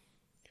went,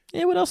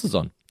 yeah, what else is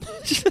on?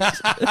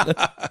 I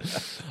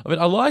mean,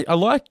 I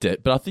liked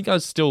it, but I think I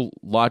still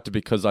liked it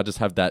because I just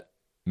have that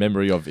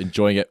memory of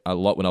enjoying it a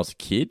lot when I was a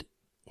kid.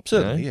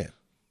 Certainly, you know?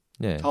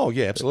 Yeah. Oh,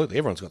 yeah, absolutely.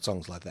 Everyone's got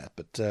songs like that,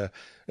 but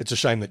it's a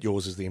shame that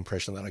yours is the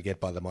impression that I get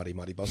by the Mighty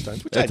Mighty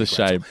Bosstones. That's a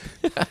shame.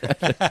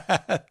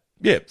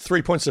 Yeah,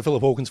 3 points to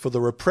Philip Hawkins for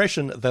the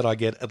repression that I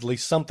get. At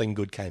least something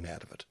good came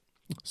out of it.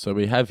 So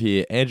we have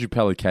here Andrew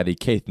Pellicati,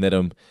 Keith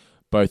Nedham,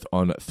 both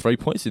on 3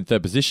 points in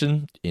third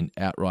position. In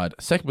outright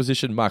second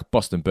position, Mark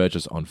Boston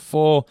Burgess on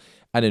 4.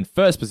 And in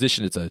first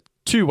position, it's a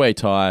two-way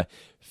tie.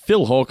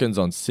 Phil Hawkins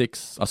on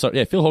 6.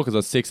 Phil Hawkins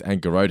on 6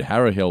 and Garode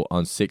Harrowhill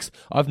on 6.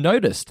 I've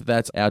noticed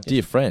that our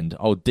dear friend,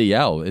 old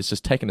DL, is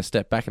just taking a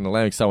step back and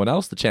allowing someone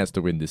else the chance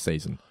to win this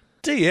season.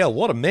 DL,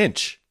 what a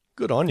mensch.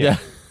 Good on you. Yeah.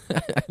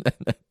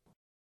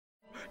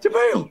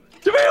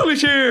 Jamil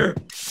is here!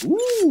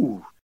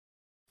 Ooh.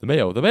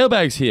 The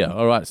mailbag's here.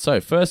 All right, so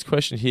first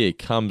question here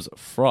comes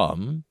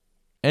from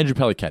Andrew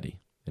Pellicati.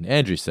 And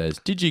Andrew says,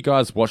 did you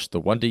guys watch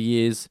The Wonder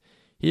Years?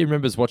 He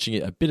remembers watching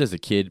it a bit as a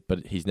kid,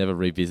 but he's never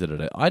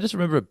revisited it. I just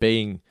remember it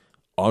being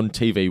on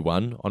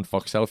TV1 on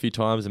Foxtel a few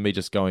times and me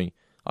just going,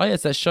 oh yeah,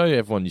 it's that show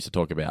everyone used to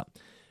talk about.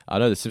 I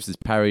know The Simpsons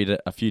parodied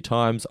it a few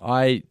times.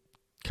 I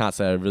can't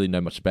say I really know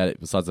much about it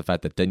besides the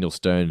fact that Daniel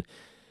Stern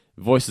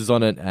voices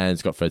on it and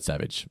it's got Fred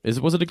Savage.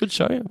 Was it a good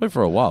show? It went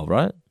for a while,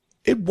 right?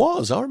 It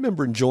was. I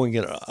remember enjoying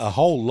it a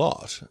whole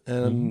lot.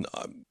 And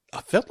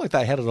I felt like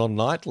they had it on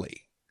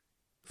nightly.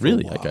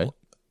 Really? Okay.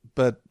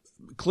 But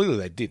clearly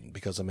they didn't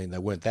because, I mean,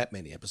 there weren't that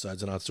many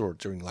episodes and I saw it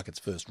during like its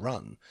first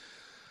run.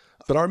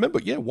 But I remember,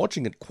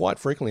 watching it quite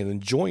frequently and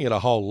enjoying it a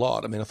whole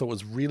lot. I mean, I thought it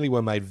was really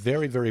well made,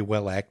 very, very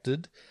well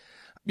acted.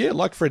 Yeah,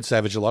 like Fred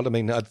Savage a lot. I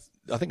mean, I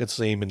think I'd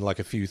seen him in like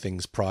a few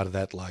things prior to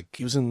that. Like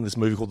he was in this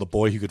movie called The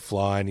Boy Who Could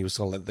Fly and he was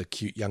sort of like the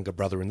cute younger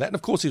brother in that. And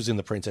of course he was in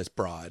The Princess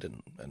Bride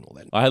and all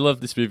that. I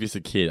loved this movie as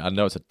a kid. I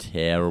know it's a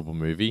terrible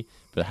movie,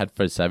 but it had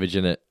Fred Savage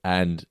in it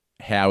and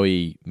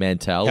Howie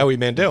Mandel.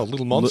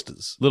 Little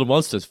Monsters. Little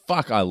Monsters.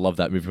 Fuck, I loved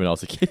that movie when I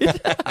was a kid.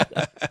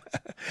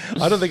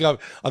 I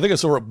think I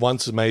saw it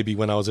once maybe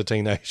when I was a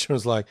teenager. I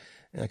was like,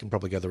 I can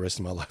probably go the rest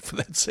of my life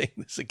without seeing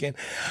this again.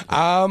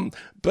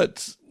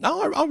 But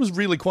no, I was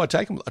really quite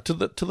taken to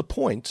the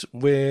point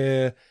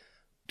where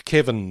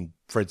Kevin,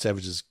 Fred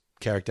Savage's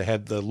character,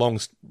 had the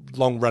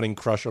long running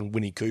crush on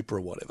Winnie Cooper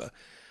or whatever. And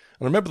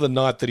I remember the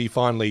night that he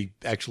finally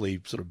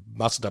actually sort of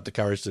mustered up the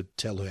courage to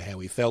tell her how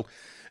he felt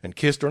and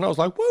kissed her, and I was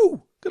like,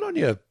 whoa, good on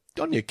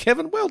you,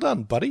 Kevin. Well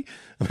done, buddy.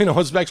 I mean, I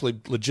was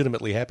actually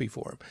legitimately happy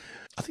for him.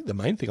 I think the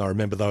main thing I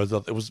remember, though, is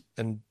that it was,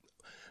 and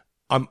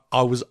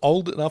I was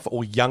old enough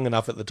or young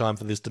enough at the time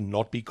for this to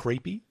not be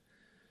creepy.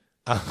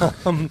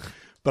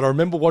 But I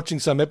remember watching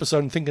some episode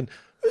and thinking,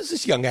 who's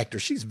this young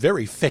actress? She's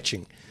very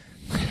fetching.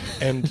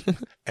 And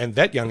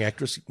that young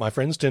actress, my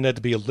friends, turned out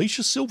to be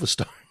Alicia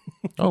Silverstone.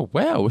 Oh,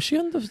 wow. Was she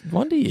on The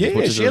Wonder Years?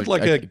 Yeah, she had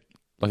like a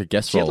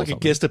guest role. She had like a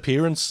guest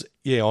appearance,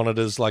 on it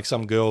as like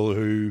some girl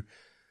who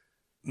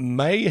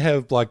may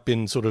have like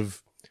been sort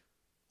of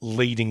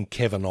leading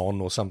Kevin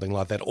on or something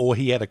like that, or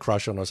he had a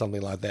crush on or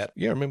something like that.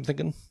 Yeah, I remember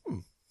thinking,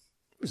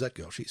 who's that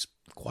girl? She's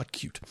quite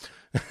cute.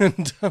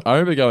 And I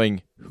remember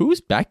going,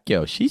 who's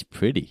Batgirl? She's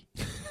pretty.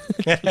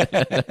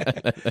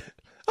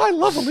 I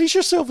love Alicia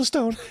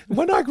Silverstone.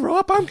 When I grow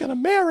up, I'm going to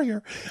marry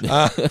her.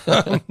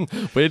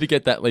 We need to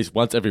get that at least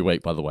once every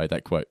week, by the way,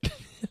 that quote.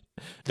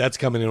 That's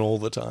coming in all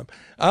the time.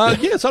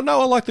 So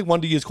no, I like The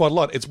Wonder Years quite a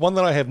lot. It's one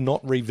that I have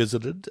not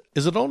revisited.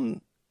 Is it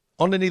on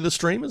any of the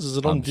streamers? Is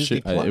it on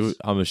Disney Plus?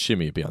 I'm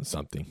assuming it'd be on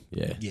something.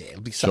 Yeah. Yeah,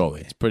 it'll be somewhere.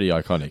 Surely. It's pretty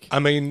iconic. I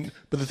mean,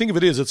 but the thing of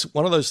it is, it's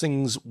one of those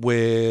things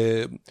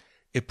where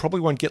it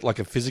probably won't get like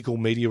a physical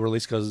media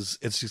release because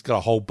it's just got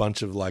a whole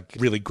bunch of like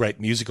really great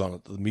music on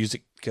it. The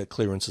music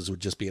clearances would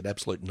just be an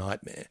absolute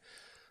nightmare.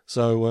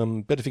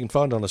 So, but if you can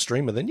find it on a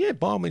streamer, then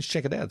by all means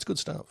check it out. It's good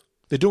stuff.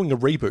 They're doing a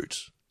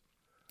reboot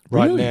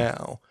right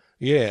now.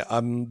 Yeah.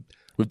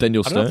 With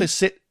Daniel Stern? I don't know if they're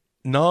set.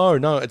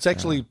 No, it's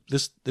actually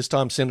this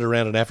time centered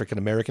around an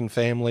African-American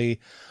family.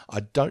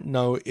 I don't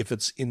know if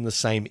it's in the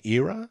same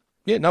era.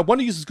 Yeah, no,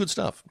 Wonder Years is good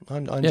stuff. I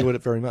enjoyed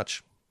it very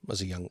much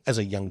as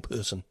a young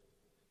person.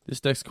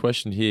 This next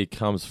question here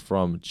comes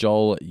from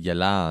Joel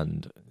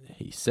Yelland.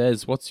 He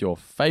says, what's your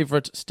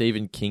favourite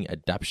Stephen King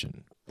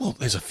adaptation? Well,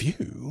 there's a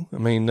few. I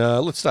mean,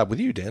 let's start with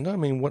you, Dan. I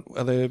mean, what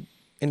are there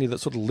any that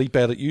sort of leap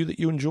out at you that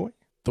you enjoy?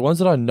 The ones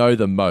that I know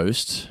the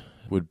most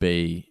would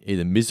be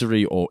either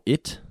Misery or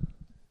It.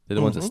 They're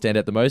the ones that stand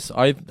out the most.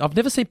 I've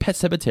never seen Pet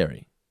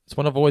Sematary. It's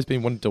one I've always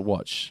been wanting to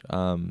watch.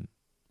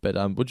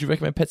 But would you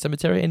recommend Pet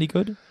Sematary? Any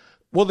good?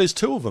 Well, there's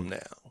two of them now.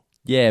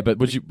 Yeah, but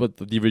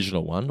the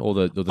original one or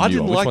the new one? I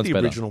didn't Which like one's the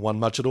better? original one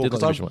much at all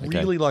because I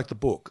really like the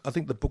book. I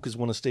think the book is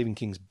one of Stephen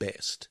King's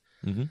best.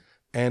 Mm-hmm.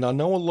 And I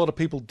know a lot of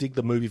people dig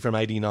the movie from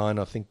 '89.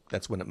 I think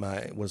that's when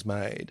it was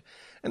made.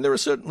 And there are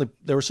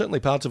certainly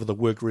parts of it that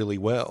work really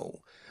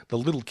well. the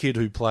little kid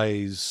who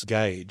plays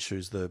Gage,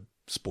 who's the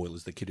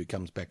kid who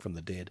comes back from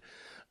the dead,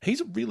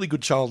 he's a really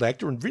good child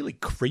actor and really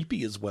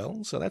creepy as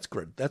well. So that's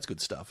good. That's good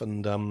stuff.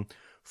 And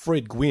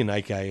Fred Gwynn,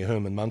 aka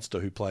Herman Munster,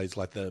 who plays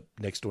like the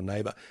next door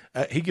neighbour,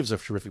 he gives a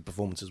terrific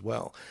performance as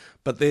well.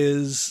 But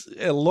there's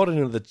a lot in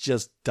it that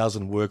just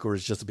doesn't work, or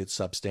is just a bit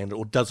substandard,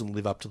 or doesn't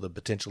live up to the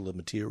potential of the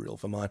material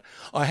for mine.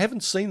 I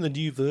haven't seen the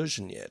new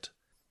version yet,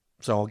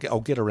 so I'll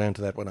get around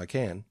to that when I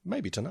can.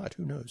 Maybe tonight.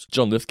 Who knows?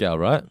 John Lithgow,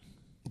 right?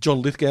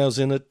 John Lithgow's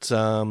in it.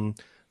 The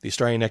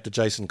Australian actor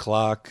Jason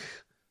Clarke.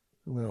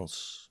 Who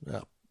else?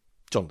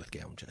 John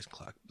Lithgow and Jason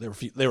Clarke.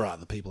 There are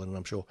other people in it,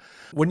 I'm sure.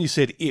 When you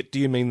said It, do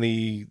you mean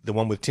the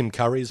one with Tim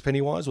Curry as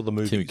Pennywise, or the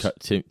movie?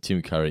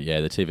 Tim Curry,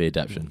 yeah, the TV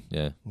adaptation,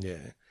 yeah.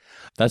 Yeah.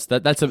 That's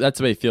the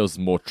way it feels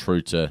more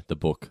true to the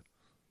book.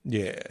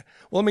 Yeah.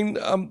 Well, I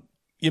mean,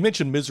 you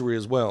mentioned Misery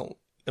as well.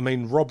 I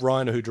mean, Rob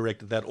Reiner, who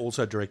directed that,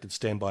 also directed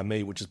Stand By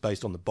Me, which is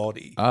based on The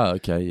Body. Oh,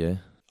 okay, yeah.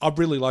 I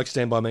really like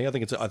Stand By Me. I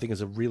think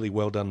it's a really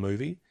well done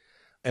movie,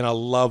 and I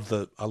love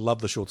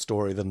the short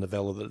story, the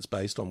novella that it's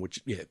based on,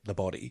 which The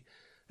Body,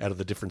 out of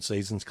the Different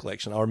Seasons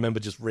collection. I remember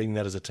just reading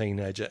that as a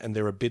teenager, and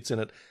there are bits in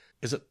it.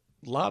 Is it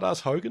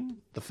Lardass Hogan,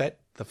 the fat?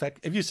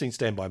 Have you seen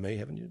Stand By Me?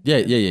 Haven't you?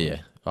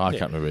 Yeah. Oh, I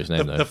can't remember his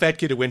name though. The fat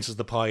kid who enters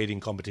the pie eating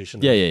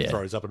competition. Yeah.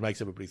 Throws up and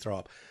makes everybody throw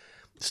up.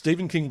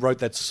 Stephen King wrote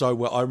that so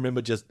well. I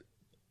remember just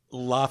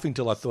laughing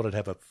till I thought I'd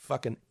have a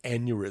fucking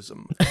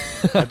aneurysm.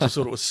 I just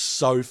thought it was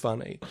so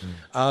funny.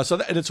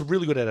 And it's a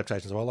really good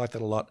adaptation, so I like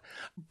that a lot.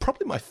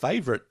 Probably my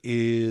favourite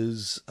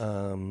is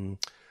The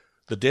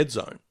Dead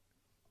Zone.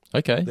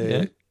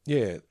 Okay,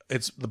 yeah.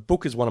 The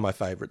book is one of my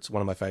favourites,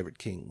 one of my favourite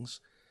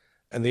Kings,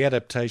 and the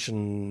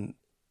adaptation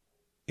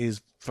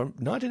is from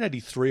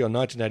 1983 or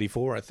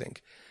 1984, I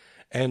think.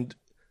 And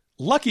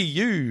lucky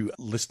you,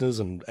 listeners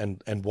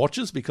and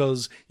watchers,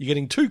 because you're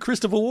getting 2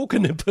 Christopher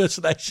Walken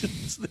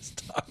impersonations this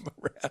time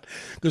around.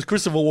 Because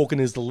Christopher Walken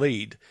is the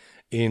lead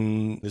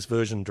in this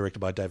version directed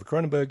by David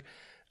Cronenberg.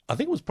 I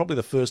think it was probably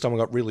the first time I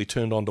got really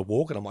turned on to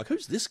Walken. I'm like,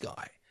 who's this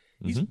guy?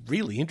 He's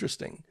really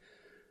interesting.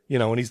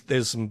 And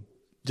there's some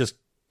just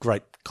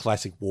great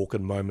classic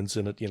Walken moments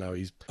in it.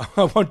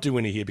 I won't do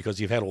any here because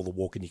you've had all the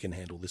Walken you can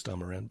handle this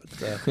time around.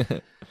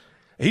 But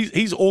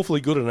he's awfully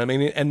good at it. I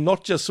mean, and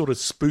not just sort of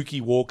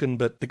spooky Walken,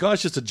 but the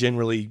guy's just a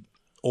generally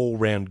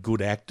all-round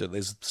good actor.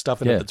 There's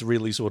stuff in it that's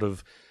really sort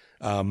of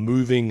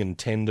moving and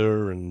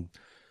tender, and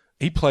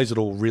he plays it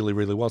all really,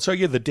 really well. So,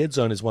 The Dead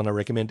Zone is one I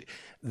recommend.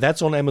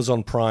 That's on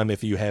Amazon Prime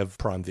if you have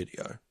Prime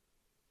Video.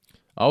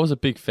 I was a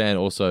big fan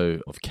also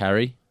of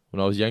Carrie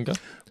when I was younger.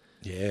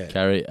 Yeah.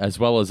 Carrie, as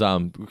well as,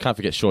 we can't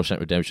forget Shawshank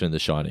Redemption and The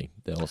Shining.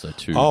 They're also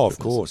 2. Oh, of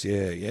course,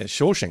 yeah.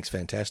 Shawshank's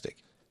fantastic.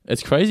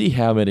 It's crazy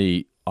how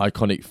many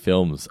iconic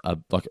films are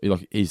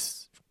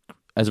is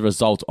as a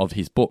result of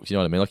his books, you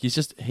know what I mean? Like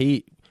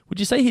would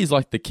you say he's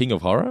like the king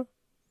of horror?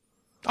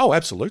 Oh,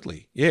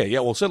 absolutely. Yeah.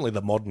 Well, certainly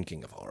the modern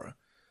king of horror.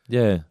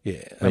 Yeah.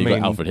 Yeah. I mean, got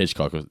Alfred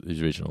Hitchcock was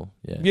his original.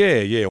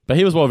 Yeah. But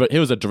he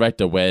was a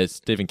director, where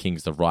Stephen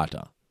King's the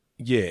writer.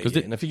 Yeah.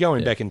 And if you're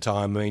going back in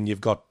time, I mean,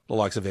 you've got the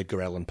likes of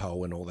Edgar Allan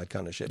Poe and all that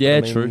kind of shit.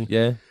 Yeah, but, true.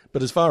 Yeah.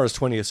 But as far as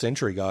 20th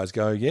century guys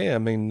go, I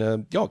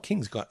mean,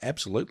 King's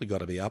absolutely got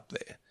to be up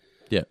there.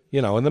 Yeah.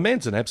 And the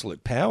man's an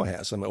absolute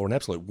powerhouse, or an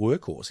absolute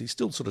workhorse. He's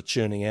still sort of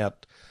churning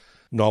out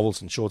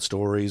novels and short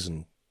stories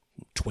and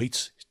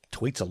tweets. He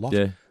tweets a lot.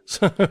 Yeah.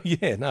 So,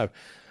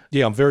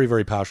 I'm very,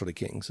 very partial to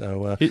King.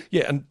 So,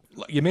 and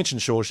you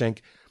mentioned Shawshank.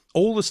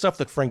 All the stuff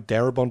that Frank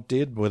Darabont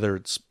did, whether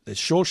there's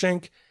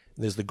Shawshank,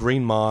 there's The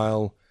Green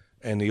Mile,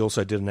 and he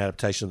also did an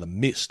adaptation of The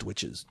Mist,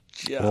 which is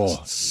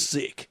just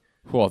sick.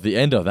 Well, the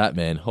end of that,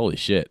 man. Holy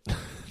shit.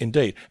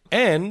 Indeed.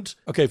 And,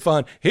 okay,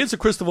 fine. Here's a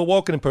Christopher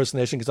Walken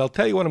impersonation, because I'll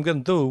tell you what I'm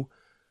going to do.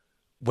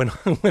 When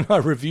I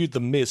reviewed The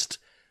Mist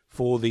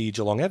for the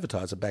Geelong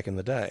Advertiser back in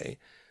the day,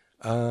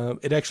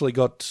 it actually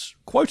got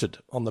quoted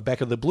on the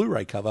back of the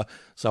Blu-ray cover,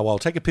 so I'll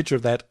take a picture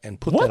of that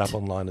and put that up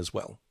online as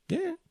well.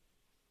 Yeah.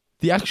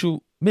 The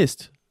actual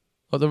Mist?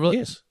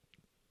 Yes.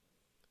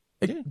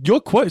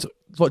 Your quote,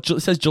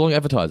 it says Geelong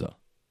Advertiser.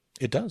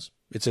 It does.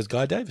 It says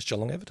Guy Davis,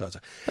 Geelong Advertiser.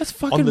 That's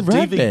fucking on the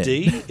rad,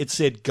 DVD, man. It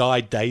said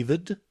Guy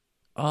David.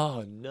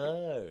 Oh,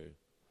 no.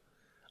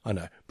 I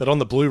know. But on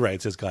the Blu-ray,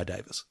 it says Guy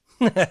Davis.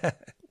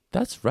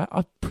 That's rad.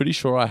 I'm pretty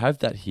sure I have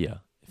that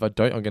here. If I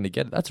don't, I'm going to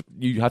get it.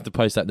 You have to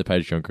post that in the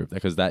Patreon group,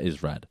 because that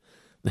is rad.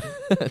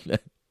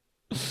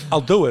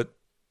 I'll do it.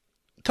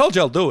 Told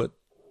you I'll do it.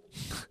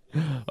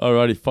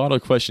 Alrighty, final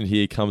question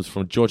here comes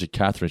from Georgia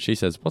Catherine. She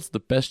says, what's the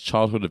best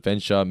childhood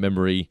adventure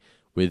memory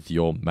with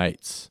your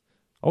mates?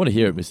 I want to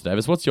hear it, Mr.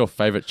 Davis. What's your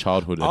favourite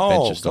childhood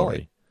adventure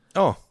story?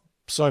 Oh,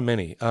 so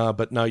many.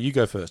 But no, you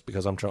go first,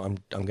 because I'm going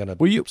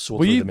to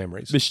sort through the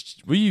memories.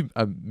 Were you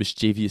a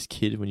mischievous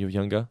kid when you were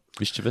younger?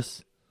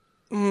 Mischievous?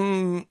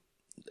 No.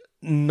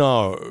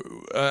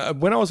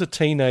 When I was a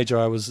teenager,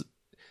 I was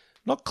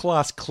not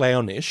class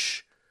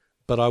clownish,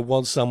 but I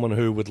was someone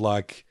who would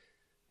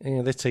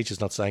this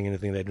teacher's not saying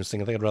anything that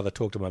interesting. I think I'd rather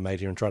talk to my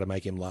mate here and try to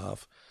make him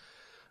laugh.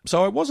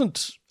 So I was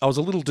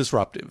a little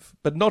disruptive,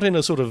 but not in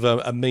a sort of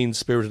a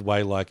mean-spirited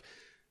way, like,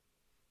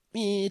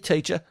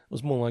 teacher. It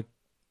was more like,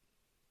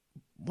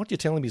 what you're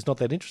telling me is not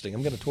that interesting.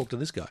 I'm going to talk to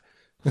this guy.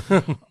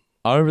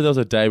 I remember there was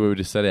a day where we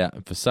just set out,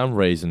 and for some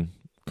reason,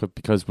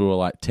 because we were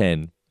like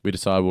 10, we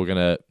decided we were going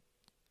to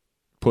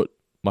put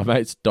my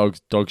mate's dog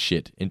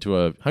shit into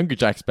a Hungry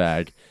Jack's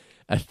bag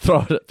and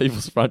throw it at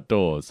people's front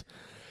doors.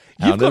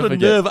 You've got a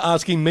nerve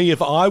asking me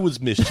if I was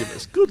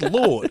mischievous. Good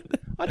Lord.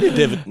 I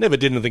never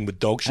did anything with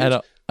dog shit.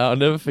 And I'll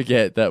never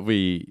forget that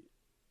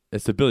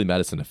it's the Billy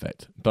Madison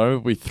effect. But I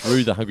remember we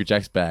threw the Hungry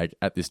Jack's bag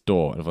at this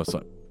door, and it was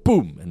like,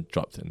 boom, and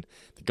dropped. And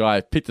the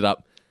guy picked it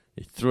up,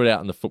 he threw it out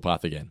on the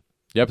footpath again.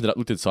 He opened it up,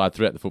 looked inside,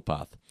 threw it out the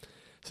footpath.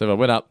 So I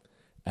went up,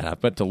 and I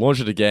went to launch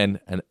it again,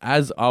 and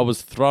as I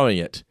was throwing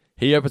it,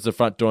 he opens the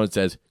front door and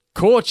says,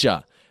 "Caught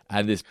ya!"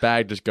 And this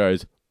bag just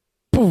goes,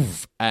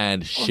 poof,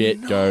 and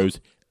shit goes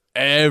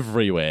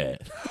everywhere.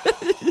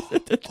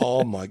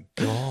 Oh, my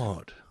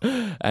God.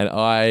 And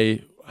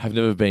I have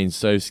never been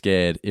so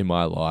scared in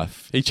my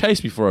life. He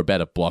chased me for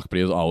about a block, but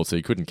he was old, so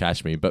he couldn't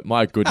catch me. But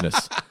my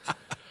goodness.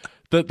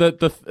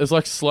 It's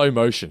like slow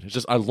motion. It's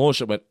just, I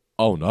launched it and went,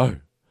 oh no,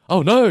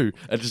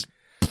 and just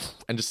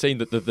seeing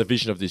the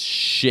vision of this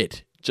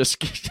shit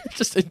just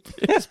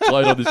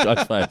explode on this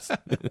guy's face.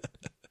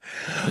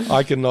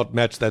 I cannot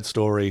match that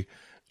story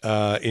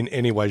in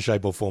any way,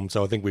 shape, or form.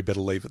 So I think we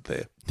better leave it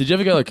there. Did you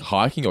ever go like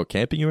hiking or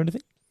camping or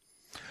anything?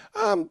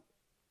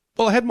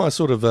 Well, I had my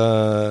sort of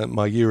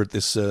my year at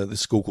this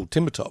school called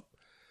Timbertop,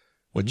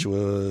 which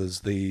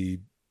was the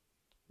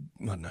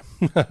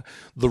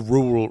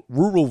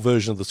rural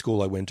version of the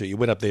school I went to. You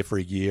went up there for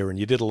a year and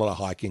you did a lot of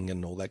hiking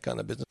and all that kind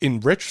of business. In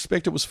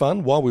retrospect, it was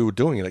fun. While we were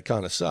doing it, it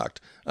kind of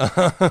sucked.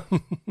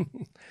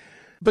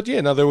 But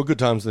yeah, no, there were good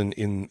times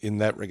in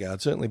that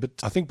regard, certainly. But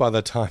I think by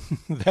the time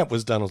that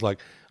was done, I was like,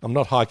 I'm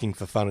not hiking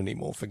for fun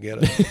anymore. Forget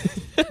it.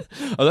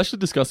 I was actually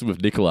discussing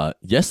with Nicola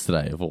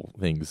yesterday, of all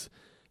things.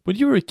 When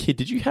you were a kid,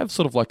 did you have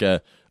sort of like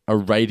a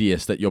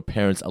radius that your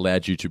parents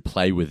allowed you to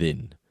play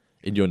within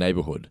in your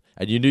neighborhood?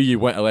 And you knew you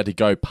weren't allowed to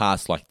go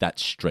past like that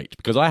street?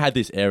 Because I had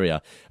this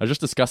area. I was just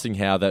discussing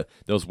how that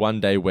there was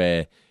one day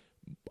where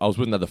I was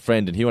with another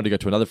friend and he wanted to go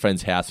to another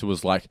friend's house who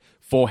was like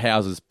 4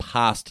 houses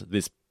past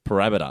this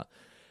parameter.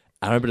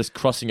 I remember just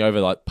crossing over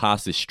like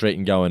past this street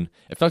and going,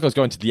 it felt like I was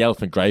going to the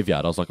elephant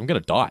graveyard. I was like, I'm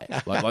going to die.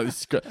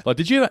 Like,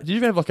 did you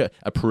ever have like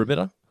a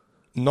perimeter?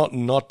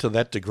 Not to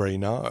that degree,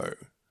 no.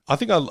 I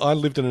think I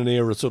lived in an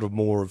era sort of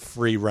more of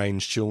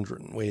free-range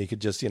children where you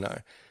could just,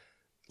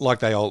 like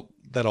that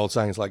old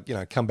saying is like,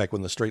 come back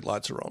when the street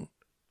lights are on.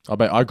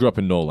 I grew up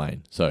in Nor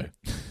Lane, so.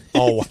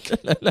 Oh,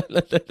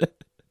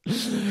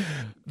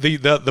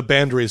 the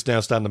boundary is now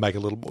starting to make a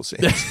little more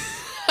sense.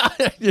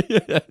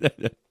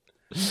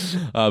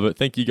 But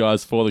thank you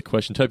guys for the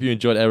questions. Hope you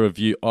enjoyed our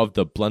review of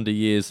the Blunder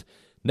Years.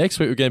 Next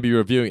week, we're going to be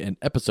reviewing an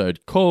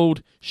episode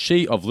called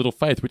She of Little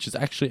Faith, which is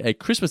actually a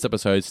Christmas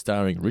episode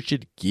starring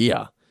Richard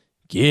Gere.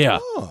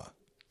 Oh,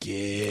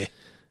 Gere.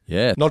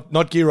 Yeah.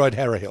 Not Gere-eyed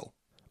Harryhill.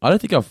 I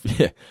don't think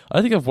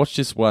I've watched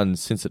this one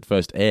since it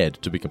first aired,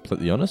 to be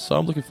completely honest. So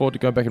I'm looking forward to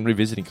going back and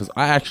revisiting because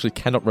I actually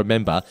cannot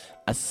remember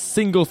a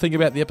single thing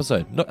about the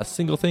episode. Not a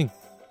single thing.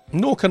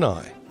 Nor can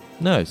I.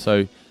 No,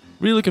 so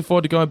really looking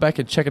forward to going back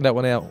and checking that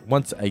one out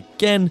once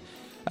again.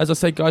 As I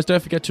said, guys,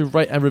 don't forget to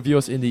rate and review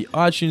us in the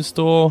iTunes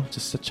store.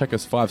 Just check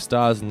us 5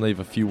 stars and leave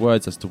a few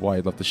words as to why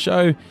you love the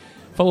show.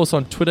 Follow us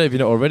on Twitter if you're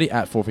not already,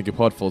 at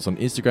FourFingerPod. Follow us on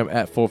Instagram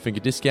at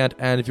FourFingerDiscount.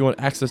 And if you want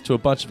access to a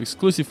bunch of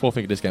exclusive Four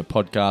Finger Discount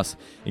podcasts,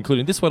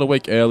 including this one a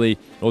week early,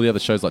 and all the other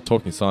shows like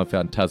Talking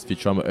Seinfeld and Tales of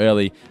Futurama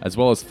early, as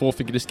well as Four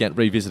Finger Discount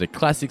Revisited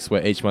Classics,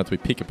 where each month we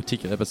pick a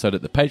particular episode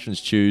that the patrons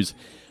choose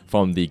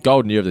from the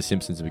golden year of The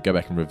Simpsons and we go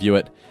back and review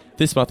it.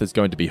 This month is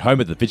going to be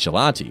Homer the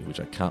Vigilante, which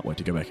I can't wait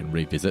to go back and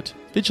revisit.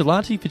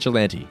 Vigilante? That's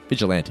Anti.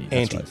 Right,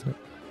 isn't it?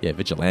 Yeah,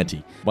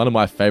 Vigilante. One of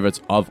my favorites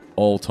of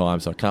all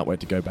time, so I can't wait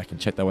to go back and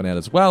check that one out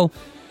as well.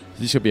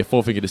 This should be a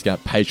Four Finger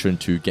Discount patron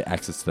to get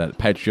access to that at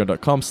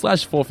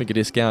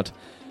patreon.com/fourfingerdiscount.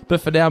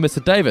 But for now,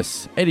 Mr.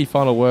 Davis, any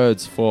final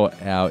words for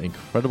our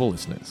incredible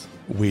listeners?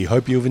 We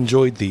hope you've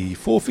enjoyed the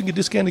Four Finger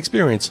Discount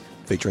experience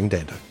featuring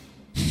Dando.